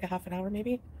 Give me like a half an hour,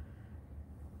 maybe.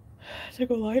 To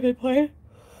go live and play.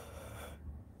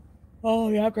 Oh,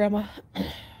 yeah, Grandma.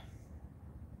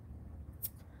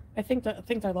 I think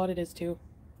Dilaudid is too.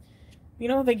 You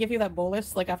know, they give you that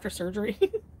bolus, like, after surgery.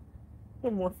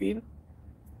 The morphine.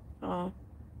 Among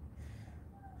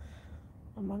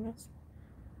Us.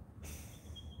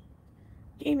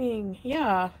 Gaming,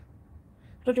 yeah.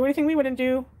 Don't do anything we wouldn't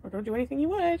do, or don't do anything you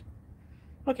would.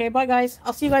 Okay, bye guys.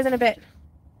 I'll see you guys in a bit.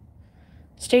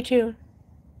 Stay tuned.